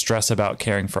decrease stress about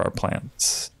caring for our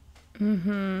plants.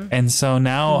 And so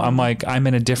now I'm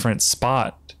in a different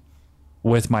spot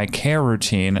with my care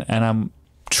routine, and I'm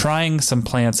trying some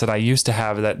plants that I used to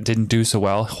have that didn't do so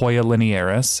well. Hoya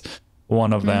linearis,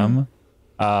 one of them.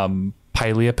 Pilea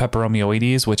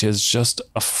peperomioides, which is just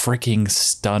a freaking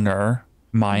stunner.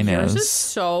 Mine Yours is is.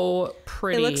 so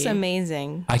pretty. It looks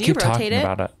amazing. I Do keep you rotate talking it?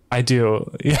 about it. I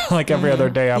do. Yeah, like every other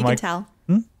day, I'm You like, can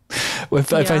tell.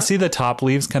 if I Yeah. see the top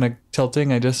leaves kind of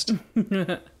tilting, I just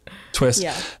twist.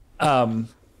 Yeah.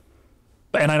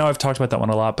 And I know I've talked about that one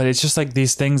a lot, but it's just like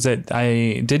these things that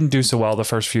I didn't do so well the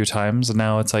first few times. And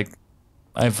now it's like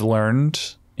I've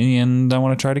learned and I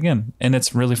want to try it again. And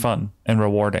it's really fun and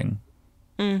rewarding.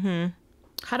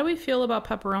 How do we feel about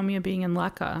peperomia being in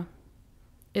LECA?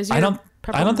 Is your I don't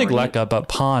think peperomia- LECA, but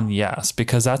Pon, yes,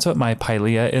 because that's what my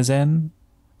Pilea is in.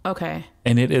 Okay.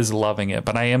 And it is loving it.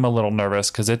 But I am a little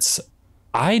nervous because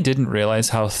I didn't realize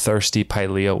how thirsty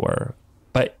Pilea were.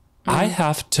 But I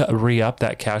have to re-up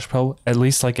that cash pro at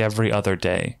least like every other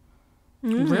day.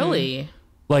 Really?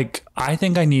 Like, I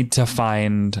think I need to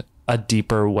find a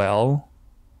deeper well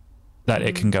that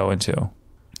it can go into.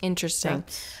 Interesting.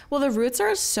 Well, the roots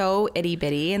are so itty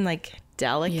bitty and like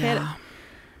delicate. Yeah.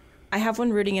 I have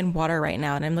one rooting in water right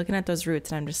now, and I'm looking at those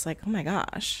roots, and I'm just like, oh my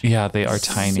gosh. Yeah, they are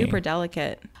tiny. Super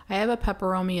delicate. I have a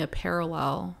peperomia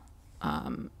parallel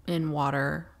in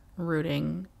water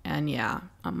rooting, and yeah,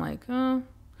 I'm like,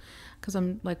 because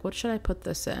I'm like, what should I put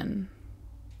this in?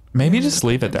 Maybe just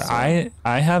leave it there. so.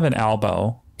 I have an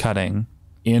elbow cutting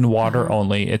in water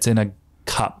only. It's in a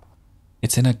cup.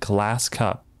 It's in a glass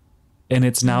cup. And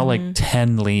it's now like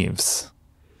 10 leaves.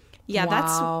 Yeah, Wow.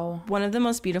 that's one of the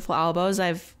most beautiful albos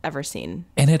I've ever seen.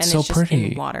 And it's so just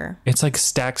pretty. in water. It's like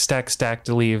stacked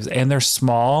leaves. And they're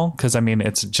small because, I mean,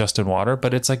 it's just in water.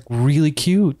 But it's like really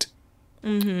cute.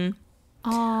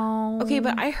 Oh. Okay,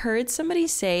 but I heard somebody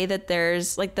say that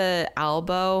there's like the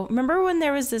albo. Remember when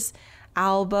there was this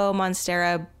albo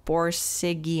Monstera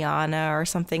borsigiana or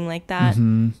something like that?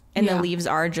 And Yeah. the leaves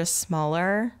are just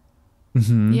smaller.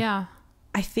 Yeah.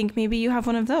 I think maybe you have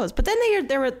one of those. But then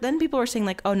then people were saying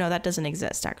like, oh no, that doesn't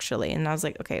exist actually. And I was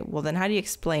like, okay, well then how do you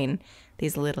explain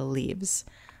these little leaves?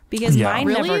 Because Yeah. mine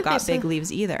Really? never got They big said-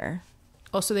 leaves either.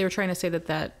 Oh, so they were trying to say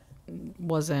that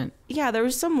wasn't. Yeah, there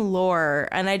was some lore,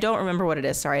 and I don't remember what it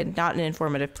is. Sorry, not an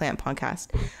informative plant podcast.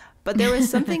 But there was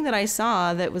something that I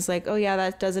saw that was like, oh yeah,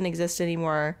 that doesn't exist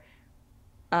anymore.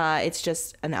 It's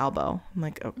just an elbow. I'm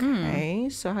like, okay,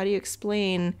 so how do you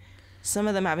explain some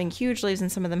of them having huge leaves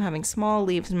and some of them having small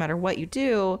leaves no matter what you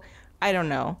do? I don't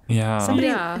know. Yeah. Somebody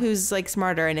Yeah. who's like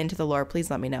smarter and into the lore,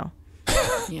 please let me know.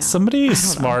 Yeah. Somebody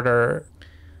smarter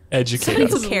educate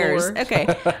Who us. cares? lore. Okay,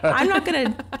 I'm not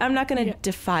gonna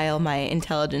defile my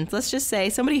intelligence. Let's just say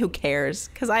somebody who cares,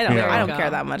 because I don't Yeah. care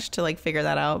that much to like figure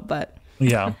that out. But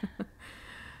Yeah.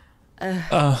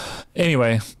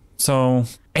 Anyway, so,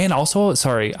 and also,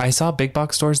 sorry, I saw big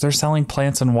box stores. They're selling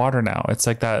plants and water now. It's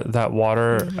like that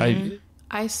water.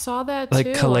 I saw that Like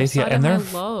too. calathea, I saw it and in they're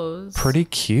my Lowe's. pretty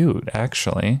cute,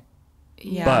 actually.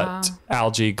 Yeah. But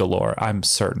algae galore, I'm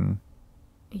certain.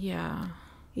 Yeah.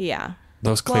 Yeah.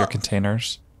 Those clear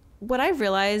containers. What I've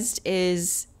realized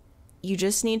is you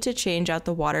just need to change out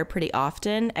the water pretty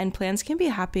often, and plants can be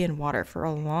happy in water for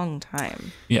a long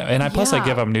time. Yeah, and plus I Yeah.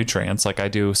 give them nutrients. Like I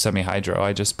do semi-hydro.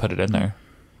 I just put it in there.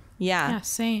 Yeah.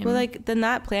 Same. Well, like, then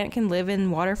that plant can live in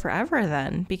water forever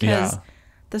then, because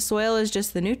the soil is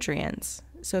just the nutrients.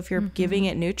 So if you're giving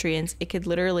it nutrients, it could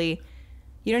literally,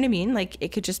 you know what I mean? Like,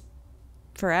 it could just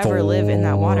forever live in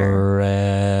that water.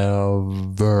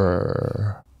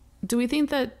 Forever. Do we think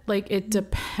that like it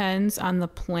depends on the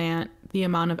plant, the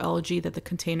amount of algae that the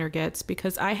container gets?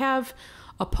 Because I have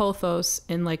a pothos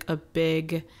in like a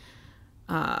big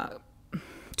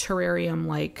terrarium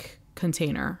like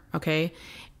container, okay?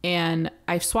 And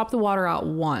I've swapped the water out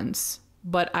once,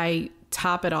 but I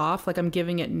top it off, like I'm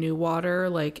giving it new water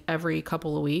like every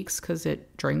couple of weeks because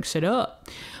it drinks it up.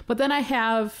 But then I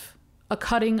have a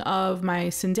cutting of my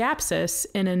Syndapsis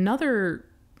in another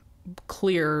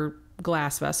clear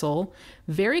glass vessel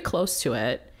very close to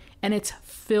it, and it's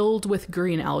filled with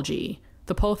green algae.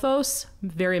 The pothos,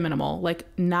 very minimal, like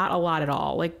not a lot at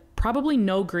all, like probably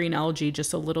no green algae,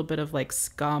 just a little bit of like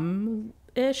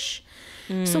scum-ish.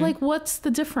 So like what's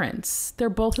the difference? They're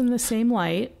both in the same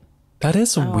light. That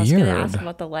is I was going to weird. ask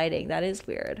about the lighting. That is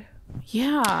weird.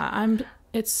 Yeah,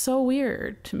 it's so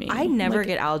weird to me. I never Like,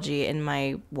 get algae in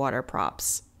my water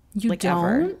props. You like,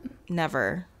 don't? Ever.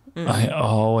 Never. I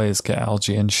always get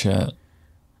algae and shit.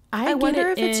 I get wonder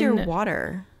it if it's your in-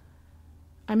 water.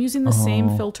 I'm using the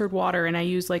same filtered water, and I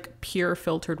use like pure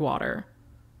filtered water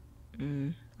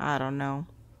I don't know.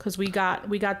 because we got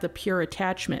the pure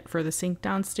attachment for the sink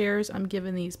downstairs. I'm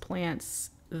giving these plants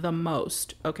the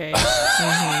most, okay?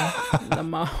 The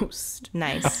most.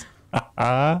 Nice.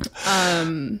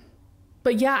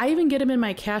 But yeah, I even get them in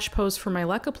my cash pose for my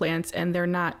leca plants, and they're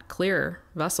not clear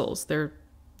vessels. They're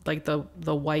like the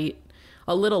white,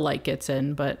 a little light gets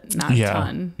in, but not a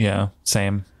ton. Yeah,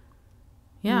 same.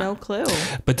 Yeah. No clue.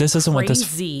 But this isn't what this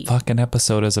Crazy. fucking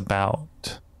episode is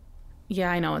about. Yeah,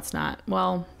 I know it's not.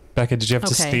 Well, Becca, did you have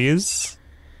to Okay. sneeze?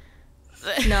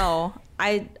 No.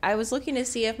 I was looking to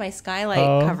see if my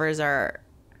skylight covers are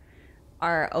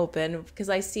open, because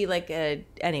I see like a,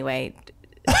 anyway,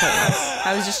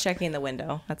 I was just checking the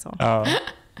window. That's all. Are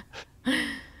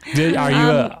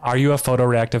you a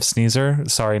photoreactive sneezer?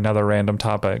 Sorry, another random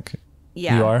topic.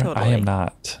 Yeah, you are? totally. I am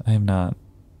not.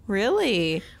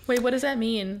 Really? wait, what does that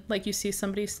mean? Like you see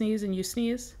somebody sneeze and you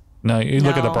sneeze? No, you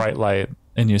look at the No. bright light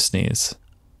and you sneeze.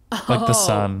 Like the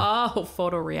sun. Oh,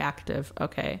 photoreactive.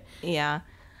 Okay. Yeah.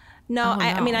 No,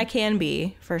 I no. mean, I can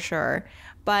be for sure.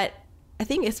 But I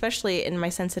think especially in my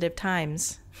sensitive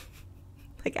times,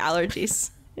 like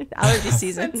allergies, allergy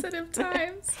season. Sensitive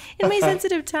times. In my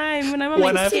sensitive time when I'm on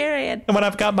my period. And when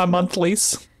I've got my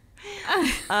monthlies.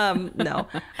 No,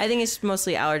 I think it's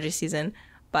mostly allergy season.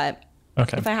 But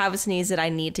Okay. if I have a sneeze that I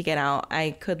need to get out,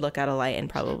 I could look at a light and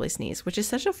probably sneeze, which is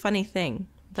such a funny thing.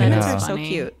 That Yeah. is Plants are so funny.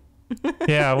 cute.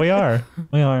 Yeah, we are.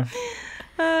 We are.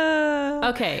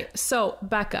 Okay, so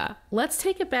Becca, let's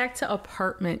take it back to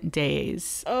apartment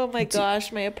days. Oh my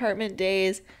gosh, my apartment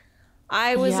days.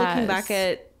 I was looking back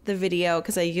Yes. at the video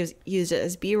because I used it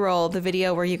as B-roll, the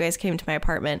video where you guys came to my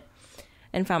apartment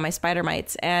and found my spider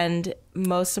mites. And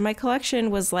most of my collection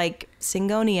was like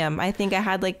Syngonium. I think I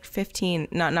had like 15,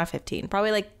 not 15,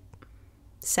 probably like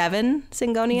 7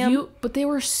 Syngonium. But they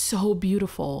were so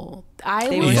beautiful.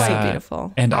 They were was so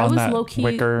beautiful. And I on was that low-key-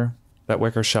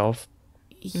 wicker shelf.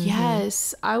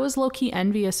 Yes, I was low-key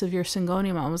envious of your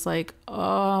Syngonium. I was like,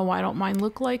 oh, why don't mine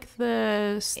look like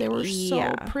this? They were so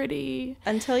Yeah. pretty.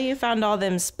 Until you found all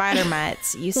them spider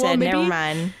mites, you Well, said, maybe- never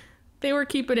mind. They were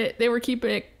keeping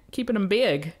them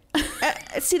big.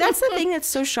 See, that's the thing that's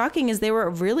so shocking is they were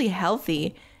really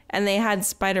healthy and they had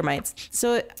spider mites.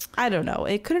 So I don't know.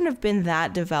 It couldn't have been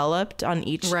that developed on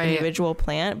each Right. individual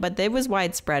plant, but it was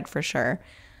widespread for sure.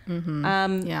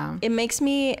 Yeah. It makes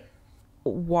me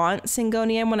want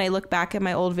Syngonium when I look back at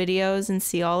my old videos and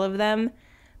see all of them.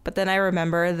 But then I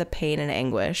remember the pain and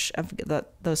anguish of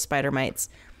those spider mites.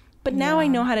 But now I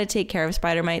know how to take care of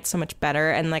spider mites so much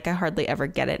better. And like I hardly ever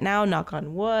get it now, knock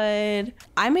on wood.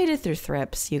 I made it through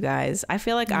thrips, you guys. I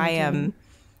feel like I am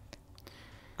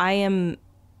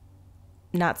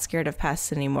not scared of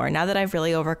pests anymore. Now that I've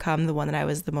really overcome the one that I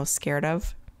was the most scared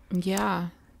of. Yeah.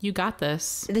 You got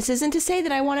this. This isn't to say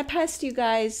that I want to pest you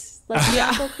guys. Let's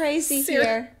not go crazy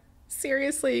here.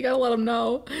 Seriously, you gotta let them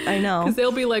know. I know. Because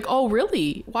they'll be like, oh,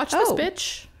 really? Watch this, Oh.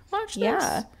 bitch. Watch this.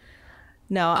 Yeah.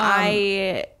 No,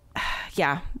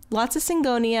 lots of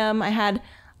Syngonium. I had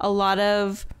a lot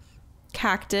of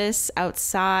cactus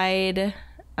outside.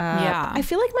 Yeah. I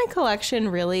feel like my collection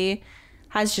really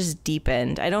has just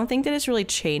deepened. I don't think that it's really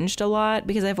changed a lot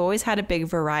because I've always had a big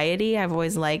variety. I've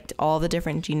always liked all the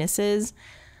different genuses.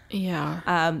 Yeah.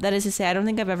 That is to say, I don't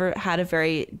think I've ever had a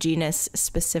very genus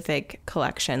specific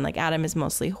collection. Like Adam is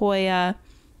mostly Hoya.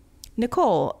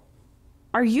 Nicole,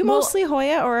 are you mostly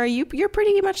Hoya, or you're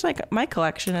pretty much like my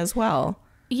collection as well?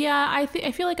 Yeah, I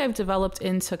feel like I've developed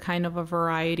into kind of a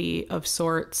variety of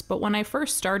sorts, but when I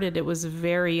first started, it was a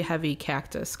very heavy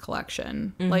cactus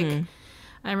collection. Like,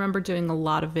 I remember doing a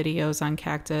lot of videos on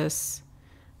cactus.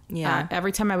 Yeah.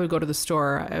 Every time I would go to the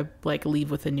store, I'd like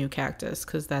leave with a new cactus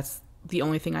because that's the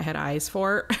only thing I had eyes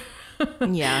for.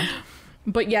 Yeah.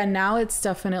 But yeah, now it's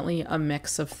definitely a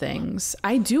mix of things.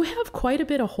 I do have quite a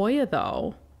bit of Hoya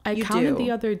though. I counted the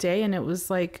other day and it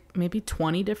was like maybe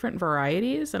 20 different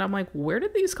varieties. And I'm like, where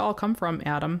did these all come from,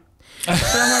 Adam? So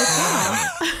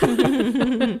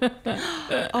I'm like,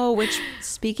 oh, which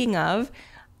speaking of,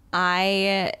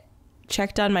 I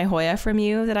checked on my Hoya from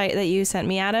you that you sent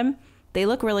me, Adam. They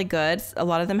look really good. A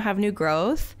lot of them have new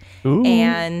growth. Ooh.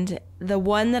 And the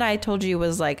one that I told you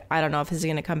was like, I don't know if this is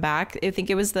going to come back. I think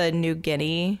it was the New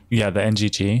Guinea. Yeah, the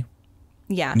NGG.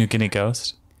 Yeah. New Guinea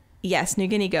Ghost. Yes, New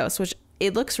Guinea Ghost, which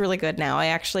it looks really good now. I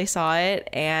actually saw it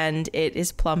and it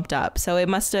is plumped up. So it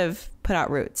must have put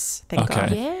out roots. Thank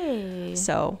God. yay.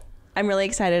 So I'm really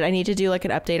excited. I need to do like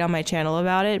an update on my channel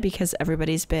about it because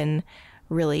everybody's been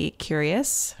really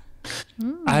curious.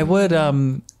 I would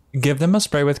give them a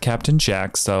spray with Captain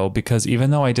Jack's though, because even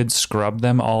though I did scrub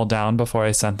them all down before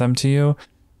I sent them to you,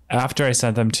 after I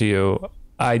sent them to you,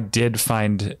 I did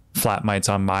find flat mites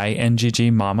on my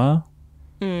NGG Mama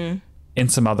and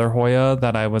some other Hoya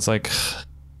that I was like,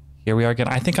 here we are again.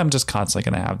 I think I'm just constantly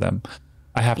going to have them.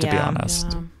 I have to be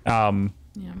honest.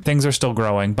 Things are still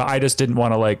growing, but I just didn't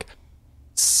want to like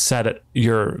set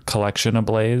your collection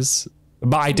ablaze.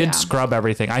 But I did scrub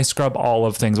everything. I scrub all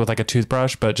of things with like a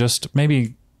toothbrush, but just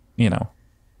maybe,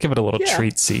 give it a little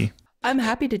treat-see. I'm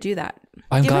happy to do that.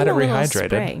 I'm glad it them a little rehydrated.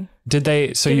 spray. Did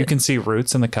they, so you can see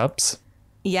roots in the cups?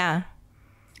 Yeah.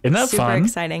 Isn't that Super fun?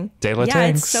 exciting. De La yeah,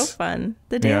 Tanks. it's so fun.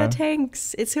 The De La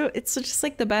Tanks. It's just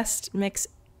like the best mix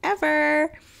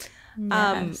ever.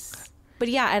 Yes. But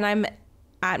yeah, and I'm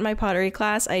at my pottery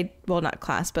class. Not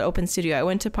class, but open studio. I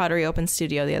went to Pottery Open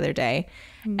Studio the other day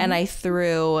and I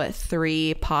threw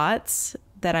 3 pots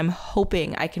that I'm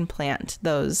hoping I can plant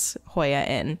those Hoya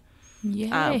in.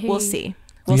 Yay. We'll see.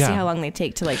 We'll see how long they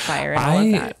take to like fire and all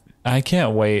of that. I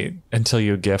can't wait until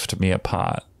you gift me a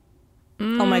pot.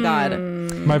 Oh my God.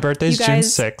 My birthday's You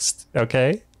guys- June 6th,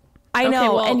 okay? I know. Okay,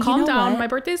 well, and calm you know down. what? My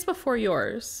birthday's before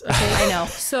yours. Okay. I know.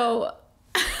 So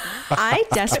I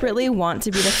desperately want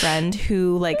to be the friend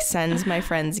who like sends my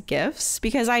friends gifts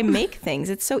because I make things.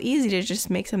 It's so easy to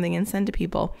just make something and send to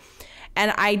people.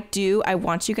 And I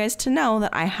want you guys to know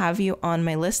that I have you on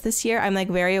my list this year. I'm like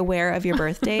very aware of your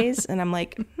birthdays and I'm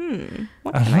like,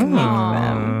 what can I make for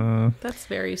them? that's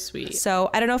very sweet. So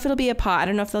I don't know if it'll be a pot. I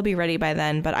don't know if they'll be ready by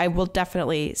then, but I will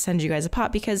definitely send you guys a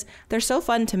pot because they're so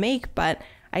fun to make, but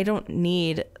I don't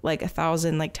need like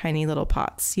 1,000 like tiny little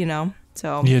pots,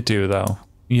 So You do, though.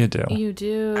 You do. You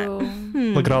do.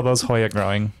 Look at all those Hoya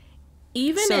growing.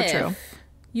 Even So if true.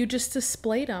 you just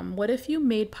displayed them, what if you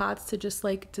made pots to just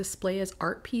like display as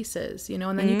art pieces, and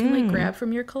then you can like grab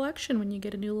from your collection when you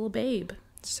get a new little babe.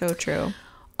 So true.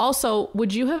 Also,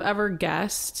 would you have ever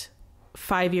guessed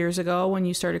 5 years ago when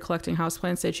you started collecting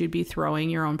houseplants that you'd be throwing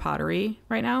your own pottery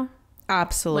right now?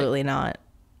 Absolutely not.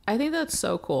 I think that's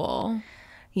so cool.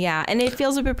 Yeah, and it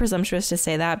feels a bit presumptuous to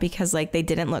say that because like they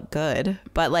didn't look good,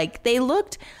 but like they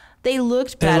looked better. They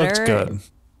looked good.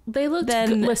 They looked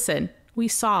good. Listen, we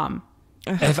saw them.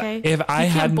 Okay? If I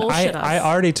hadn't, bullshit I us.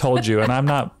 already told you, and I'm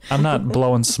not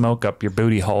blowing smoke up your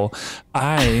booty hole.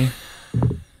 I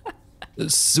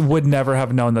would never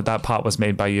have known that pot was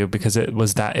made by you because it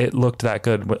looked that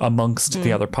good amongst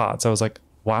the other pots. I was like,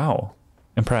 wow,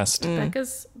 impressed.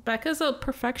 Becca's a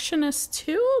perfectionist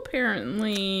too,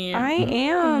 apparently. I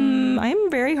am.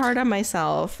 I'm very hard on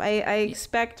myself. I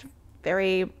expect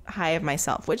very high of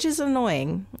myself, which is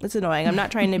annoying. It's annoying. I'm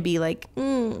not trying to be like,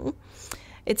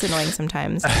 it's annoying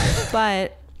sometimes.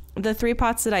 But the 3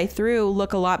 pots that I threw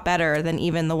look a lot better than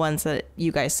even the ones that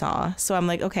you guys saw. So I'm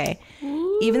like, okay,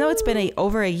 even though it's been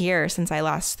over a year since I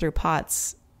last threw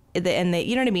pots, you know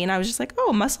what I mean? I was just like,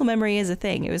 oh, muscle memory is a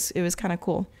thing. It was kind of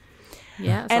cool.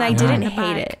 Yeah. And I didn't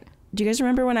hate it. Do you guys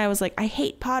remember when I was like, I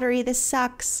hate pottery, this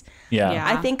sucks? Yeah.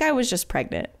 I think I was just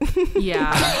pregnant.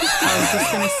 Yeah. I was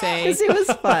just going to say. Because it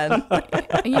was fun.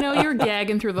 You're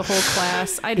gagging through the whole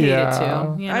class. I'd hate it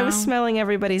too. I was smelling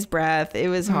everybody's breath. It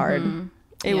was hard.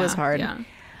 It was hard. Yeah.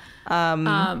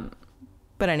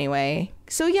 But anyway,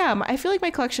 so yeah, I feel like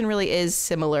my collection really is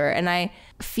similar, and I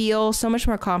feel so much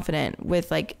more confident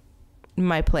with like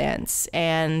my plants.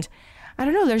 And I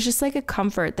don't know, there's just like a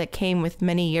comfort that came with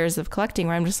many years of collecting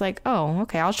where I'm just like, oh,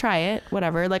 okay, I'll try it,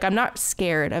 whatever. Like, I'm not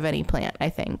scared of any plant, I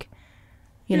think.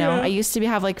 You know, I used to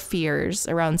have like fears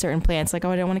around certain plants, like,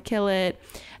 oh, I don't want to kill it.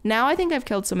 Now I think I've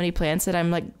killed so many plants that I'm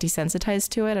like desensitized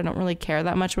to it. I don't really care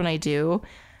that much when I do,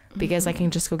 because I can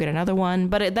just go get another one.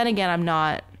 But then again, I'm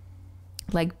not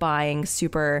like buying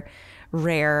super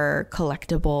rare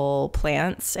collectible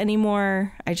plants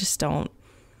anymore. I just don't.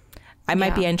 I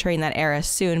might be entering that era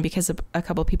soon, because a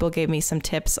couple people gave me some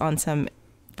tips on some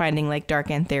finding like dark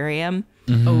anthurium.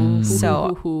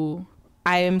 So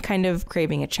I am kind of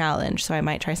craving a challenge, so I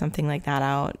might try something like that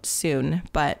out soon.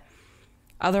 But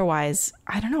otherwise,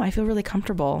 I don't know. I feel really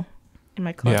comfortable in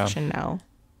my collection now.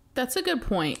 That's a good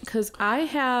point, because I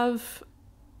have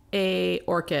a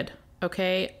orchid,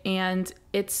 okay, and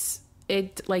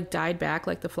it like died back,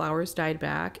 like the flowers died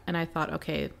back, and I thought,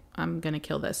 okay, I'm gonna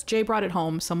kill this. Jay brought it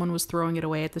home. Someone was throwing it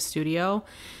away at the studio,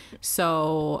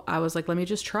 so I was like, let me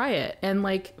just try it. And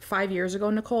like 5 years ago,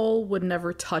 Nicole would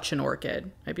never touch an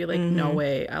orchid. I'd be like, no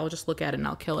way, I'll just look at it and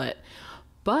I'll kill it.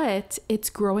 But it's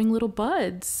growing little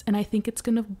buds, and I think it's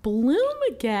gonna bloom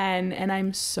again, and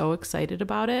I'm so excited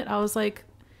about it. I was like,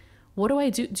 what do I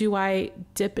do? Do I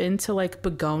dip into like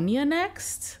begonia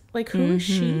next? Like, who is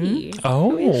she?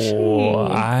 Oh,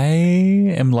 I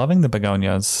am loving the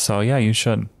begonias. So yeah, you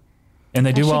should. And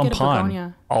they do well in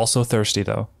pond. Also thirsty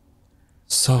though.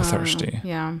 So thirsty.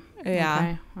 Yeah.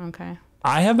 Okay.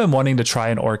 I have been wanting to try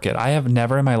an orchid. I have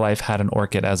never in my life had an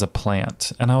orchid as a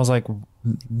plant. And I was like,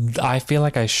 I feel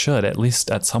like I should, at least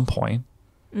at some point.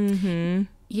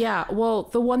 Yeah, well,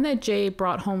 the one that Jay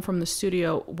brought home from the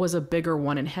studio was a bigger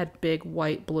one and had big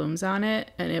white blooms on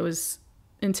it, and it was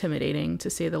intimidating to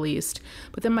say the least.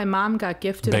 But then my mom got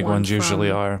gifted big one ones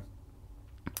usually are.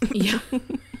 Yeah.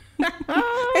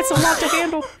 It's a lot to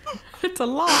handle. It's a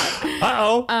lot.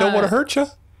 Uh-oh, don't want to hurt you.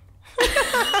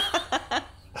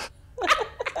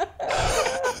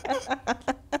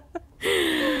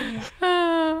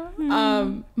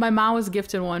 My mom was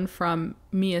gifted one from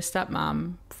Mia's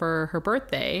stepmom for her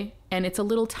birthday, and it's a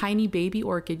little tiny baby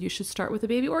orchid. You should start with a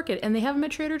baby orchid, and they have them at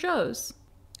Trader Joe's.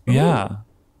 Yeah,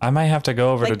 I might have to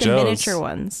go over like to the Joe's. Miniature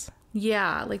ones.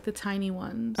 Yeah, like the tiny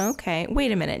ones. Okay,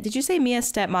 wait a minute. Did you say Mia's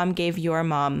stepmom gave your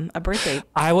mom a birthday?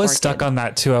 I was orchid? stuck on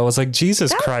that too. I was like,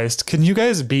 Jesus Christ, can you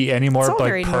guys be any more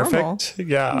like perfect?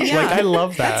 Yeah, like I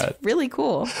love that. That's really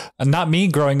cool. And not me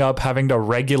growing up having to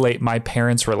regulate my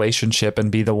parents' relationship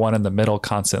and be the one in the middle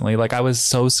constantly. Like I was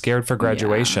so scared for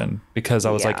graduation because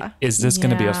I was like, is this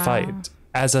going to be a fight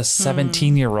as a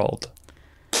 17-year-old?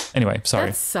 Anyway, sorry.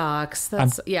 That sucks.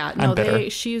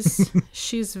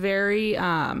 She's very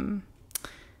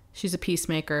she's a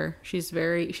peacemaker. She's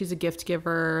a gift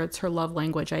giver. It's her love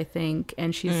language, I think,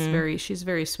 and she's very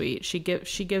sweet. She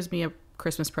gives me a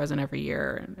Christmas present every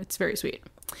year, and it's very sweet.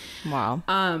 Wow.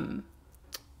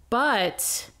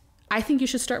 But I think you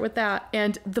should start with that.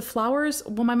 And the flowers,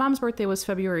 well, my mom's birthday was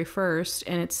February 1st,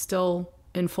 and it's still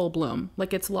in full bloom.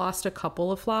 Like, it's lost a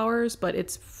couple of flowers, but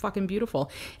it's fucking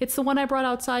beautiful. It's the one I brought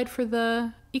outside for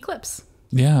the eclipse.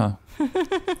 Yeah.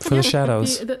 For the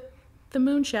shadows. The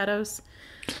moon shadows.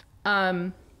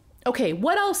 Okay,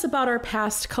 what else about our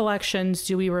past collections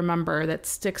do we remember that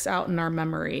sticks out in our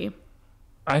memory?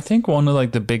 I think one of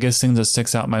like the biggest things that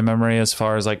sticks out in my memory as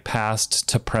far as like past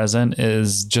to present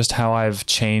is just how I've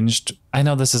changed. I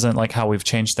know this isn't like how we've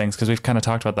changed things because we've kind of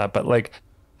talked about that, but like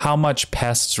how much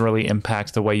pests really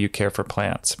impact the way you care for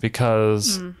plants.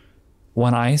 Because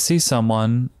when I see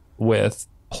someone with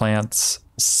plants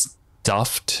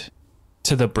stuffed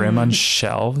to the brim on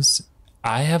shelves,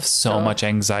 I have so much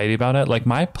anxiety about it. Like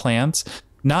my plants,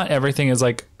 not everything is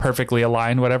like perfectly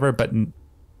aligned, whatever, but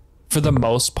for the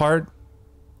most part,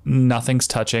 nothing's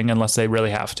touching unless they really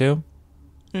have to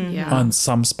on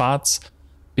some spots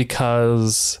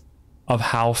because of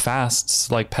how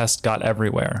fast like pests got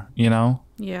everywhere, you know?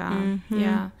 Yeah.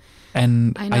 Yeah.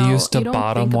 And I used to You don't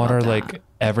bottom think about water that. like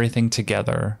everything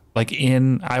together. Like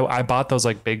I bought those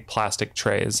like big plastic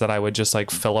trays that I would just like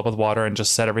fill up with water and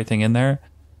just set everything in there.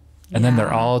 And then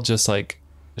they're all just like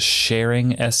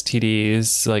sharing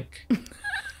STDs, like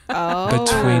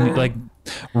between like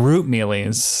root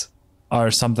mealies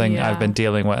are something I've been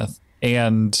dealing with.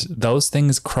 And those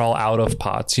things crawl out of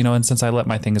pots, you know, and since I let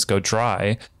my things go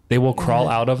dry, they will crawl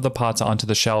out of the pots onto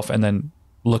the shelf and then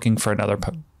looking for another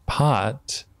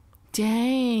pot.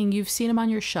 Dang, you've seen them on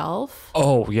your shelf?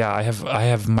 Oh yeah, I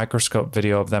have microscope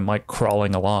video of them like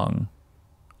crawling along.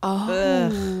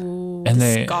 Oh, and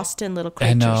disgusting little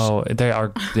creatures. I know they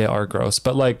are gross,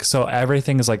 but like, so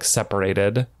everything is like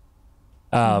separated.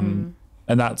 And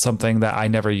that's something that I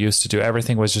never used to do.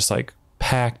 Everything was just like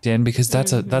packed in, because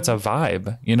that's a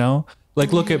vibe, you know?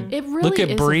 Like look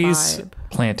at Bree's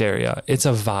plant area. It's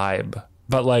a vibe.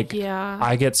 But like,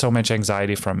 I get so much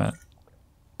anxiety from it.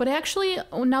 But actually,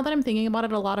 now that I'm thinking about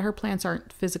it, a lot of her plants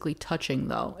aren't physically touching,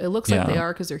 though. It looks like they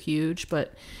are because they're huge,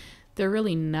 but they're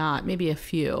really not. Maybe a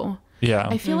few. Yeah.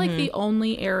 I feel like the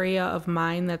only area of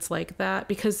mine that's like that,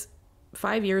 because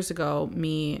 5 years ago,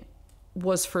 me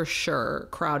was for sure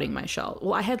crowding my shelf.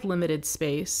 Well, I had limited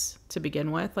space to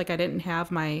begin with. Like, I didn't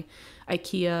have my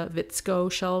IKEA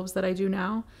Vitsko shelves that I do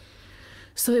now.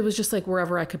 So it was just like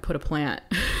wherever I could put a plant,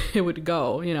 it would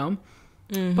go, you know?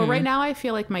 But right now I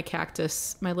feel like my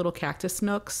little cactus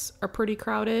nooks are pretty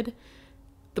crowded.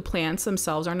 The plants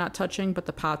themselves are not touching, but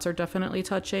the pots are definitely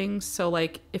touching. So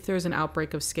like if there's an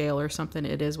outbreak of scale or something,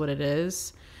 it is what it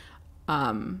is.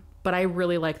 But I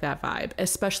really like that vibe,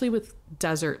 especially with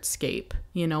desert scape,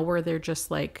 you know, where they're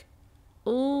just like,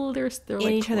 oh, they're in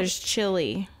like each other's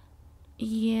chili.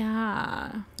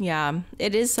 Yeah. Yeah,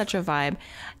 it is such a vibe.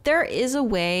 There is a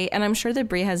way, and I'm sure that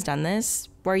Brie has done this,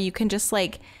 where you can just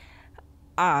like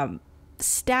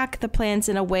stack the plants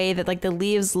in a way that like the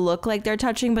leaves look like they're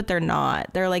touching, but they're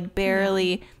not. They're like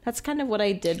barely. That's kind of what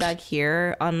I did back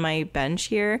here on my bench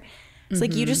here. It's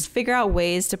like you just figure out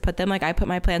ways to put them. Like I put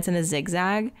my plants in a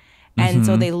zigzag, and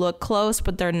so they look close,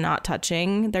 but they're not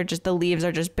touching. They're just, the leaves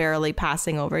are just barely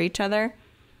passing over each other.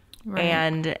 Right.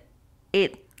 And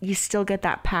you still get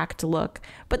that packed look.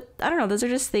 But I don't know, those are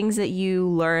just things that you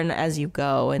learn as you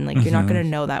go, and like you're not going to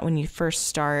know that when you first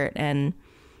start. And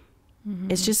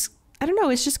it's just, I don't know,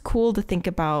 it's just cool to think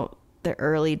about the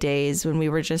early days when we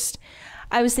were just,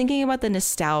 I was thinking about the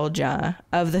nostalgia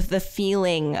of the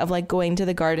feeling of like going to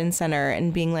the garden center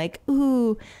and being like,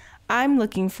 ooh, I'm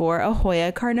looking for a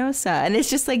Hoya carnosa. And it's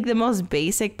just like the most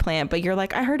basic plant, but you're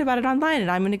like, I heard about it online and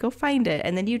I'm going to go find it.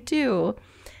 And then you do.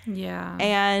 Yeah.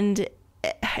 And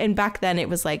back then it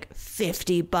was like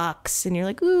 $50 and you're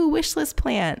like, ooh, wish list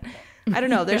plant. I don't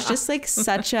know. There's just like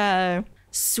such a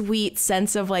sweet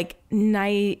sense of like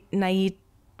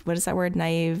what is that word?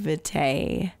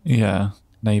 Naivete. Yeah.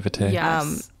 Naivete.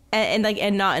 Yes.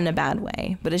 And not in a bad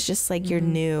way, but it's just like you're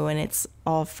new and it's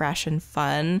all fresh and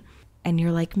fun, and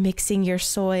you're like mixing your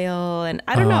soil, and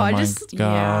I don't know. I just,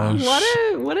 gosh.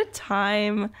 What a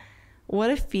time. What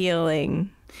a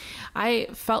feeling. I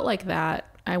felt like that.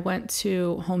 I went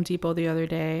to Home Depot the other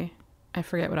day. I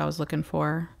forget what I was looking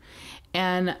for.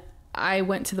 And I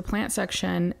went to the plant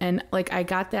section, and like I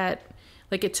got that,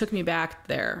 like it took me back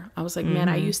there. I was like, man,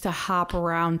 I used to hop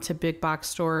around to big box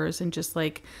stores and just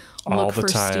like look for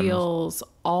steals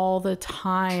all the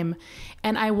time.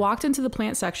 And I walked into the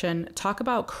plant section, talk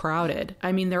about crowded.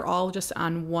 I mean, they're all just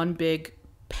on one big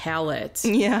pallet.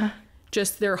 Yeah.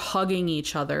 Just they're hugging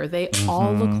each other. They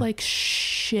all look like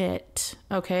shit.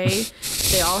 Okay.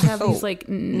 They all have these like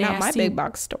nasty. Not my big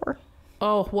box store.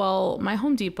 Oh, well, my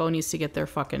Home Depot needs to get their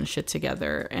fucking shit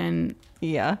together. And,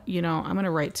 yeah, you know, I'm going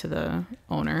to write to the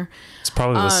owner. It's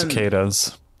probably the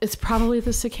cicadas. It's probably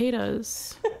the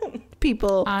cicadas.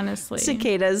 People. Honestly.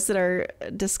 Cicadas that are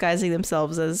disguising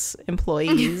themselves as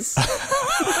employees.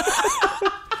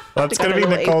 That's going to be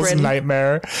Nicole's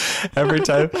nightmare every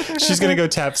time. She's going to go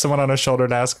tap someone on a shoulder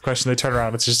to ask a question. They turn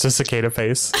around. It's just a cicada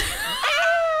face.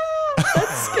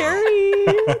 That's scary.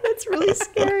 That's really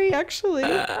scary, actually.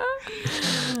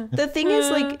 The thing is,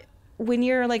 like, when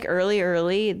you're like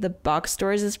early, the box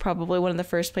stores is probably one of the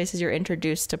first places you're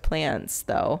introduced to plants,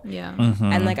 though. Yeah.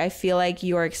 And like, I feel like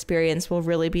your experience will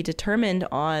really be determined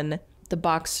on the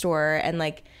box store, and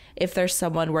like if there's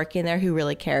someone working there who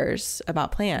really cares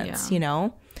about plants, you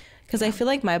know? Because I feel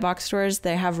like my box stores,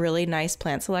 they have really nice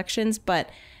plant selections, but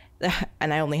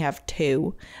and I only have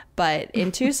 2, but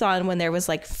in Tucson, when there was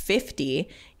like 50,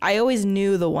 I always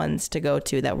knew the ones to go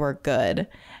to that were good.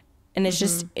 And it's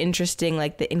just interesting,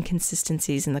 like the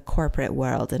inconsistencies in the corporate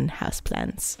world and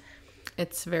houseplants.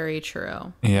 It's very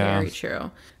true. Yeah. Very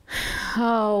true.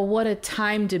 Oh, what a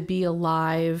time to be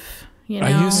alive. You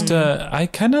know? I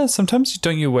kind of, sometimes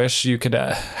don't you wish you could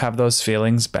have those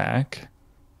feelings back?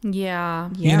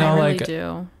 Yeah. You know, I really like,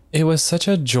 do. It was such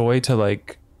a joy to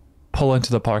like pull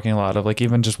into the parking lot of like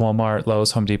even just Walmart,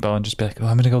 Lowe's, Home Depot, and just be like, oh,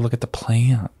 I'm going to go look at the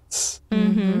plants.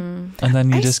 And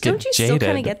then you just get don't you jaded. Still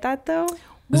kind of get that though?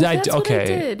 Well, that's what I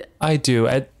did. I do.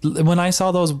 When I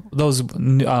saw those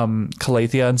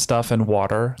calathea and stuff in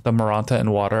water, the Maranta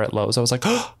in water at Lowe's, I was like,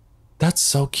 oh, that's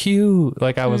so cute.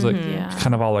 Like I was like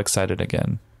kind of all excited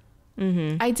again.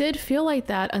 I did feel like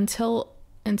that until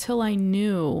I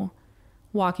knew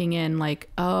walking in like,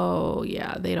 oh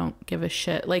yeah, they don't give a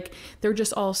shit. Like they're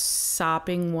just all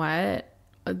sopping wet.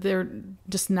 They're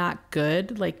just not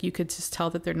good. Like you could just tell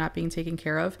that they're not being taken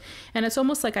care of. And it's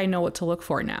almost like I know what to look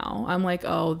for now. I'm like,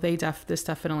 oh, this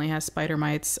definitely has spider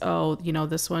mites. Oh,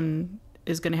 this one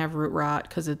is going to have root rot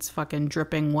because it's fucking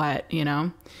dripping wet,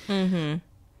 Mm-hmm.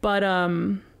 But,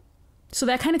 so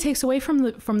that kind of takes away from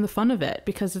the fun of it,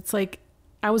 because it's like,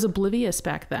 I was oblivious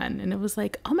back then, and it was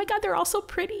like, oh my God, they're all so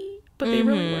pretty, but they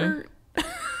really weren't.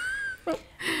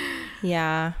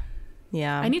 Yeah.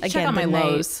 I need to check out my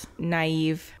Lowe's.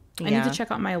 Naive. I need to check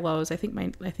out my Lowe's. I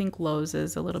think Lowe's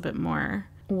is a little bit more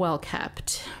well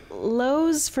kept.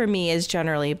 Lowe's for me is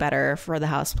generally better for the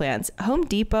houseplants. Home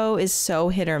Depot is so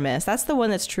hit or miss. That's the one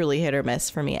that's truly hit or miss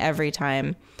for me every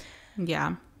time.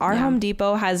 Yeah. Our Home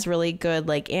Depot has really good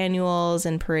like annuals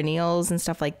and perennials and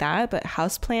stuff like that, but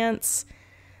houseplants,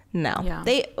 no. Yeah.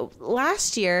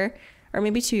 Last year, or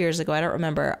maybe 2 years ago, I don't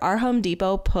remember, our Home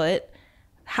Depot put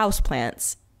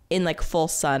houseplants in like full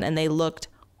sun and they looked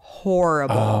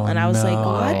horrible. Oh, and I was like,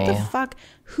 what the fuck?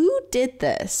 Who did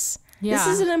this? Yeah. This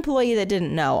is an employee that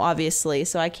didn't know, obviously.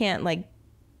 So I can't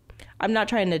I'm not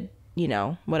trying to,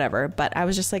 whatever. But I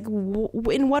was just like,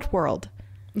 in what world?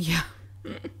 Yeah.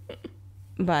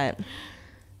 But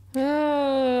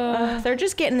they're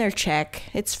just getting their check.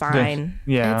 It's fine.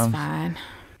 Yeah. It's fine.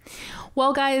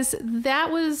 Well, guys,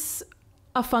 that was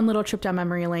a fun little trip down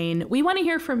memory lane. We want to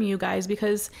hear from you guys,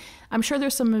 because I'm sure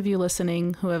there's some of you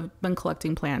listening who have been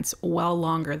collecting plants well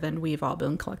longer than we've all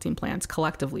been collecting plants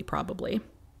collectively, probably.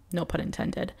 No pun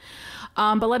intended.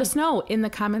 But let us know in the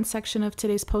comments section of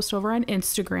today's post over on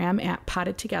Instagram at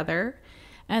Potted Together.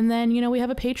 And then, we have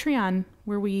a Patreon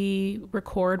where we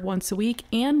record once a week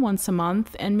and once a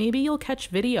month. And maybe you'll catch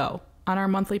video on our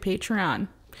monthly Patreon.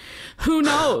 Who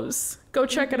knows? Go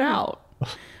check it out.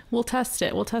 We'll test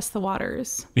it. We'll test the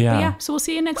waters. Yeah. So we'll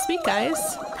see you next week, guys.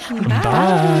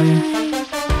 Bye.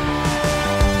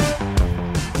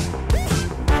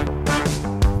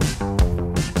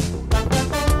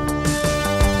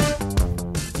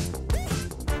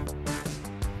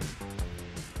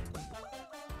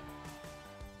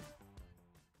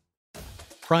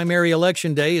 Primary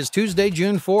Election Day is Tuesday,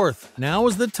 June 4th. Now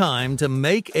is the time to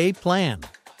make a plan.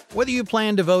 Whether you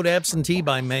plan to vote absentee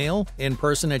by mail, in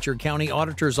person at your county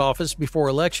auditor's office before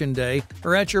Election Day,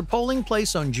 or at your polling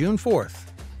place on June 4th,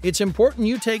 it's important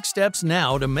you take steps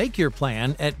now to make your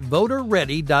plan at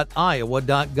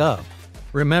voterready.iowa.gov.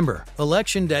 Remember,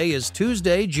 Election Day is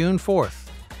Tuesday, June 4th.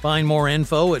 Find more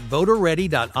info at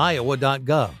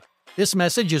voterready.iowa.gov. This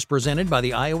message is presented by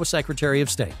the Iowa Secretary of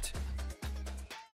State.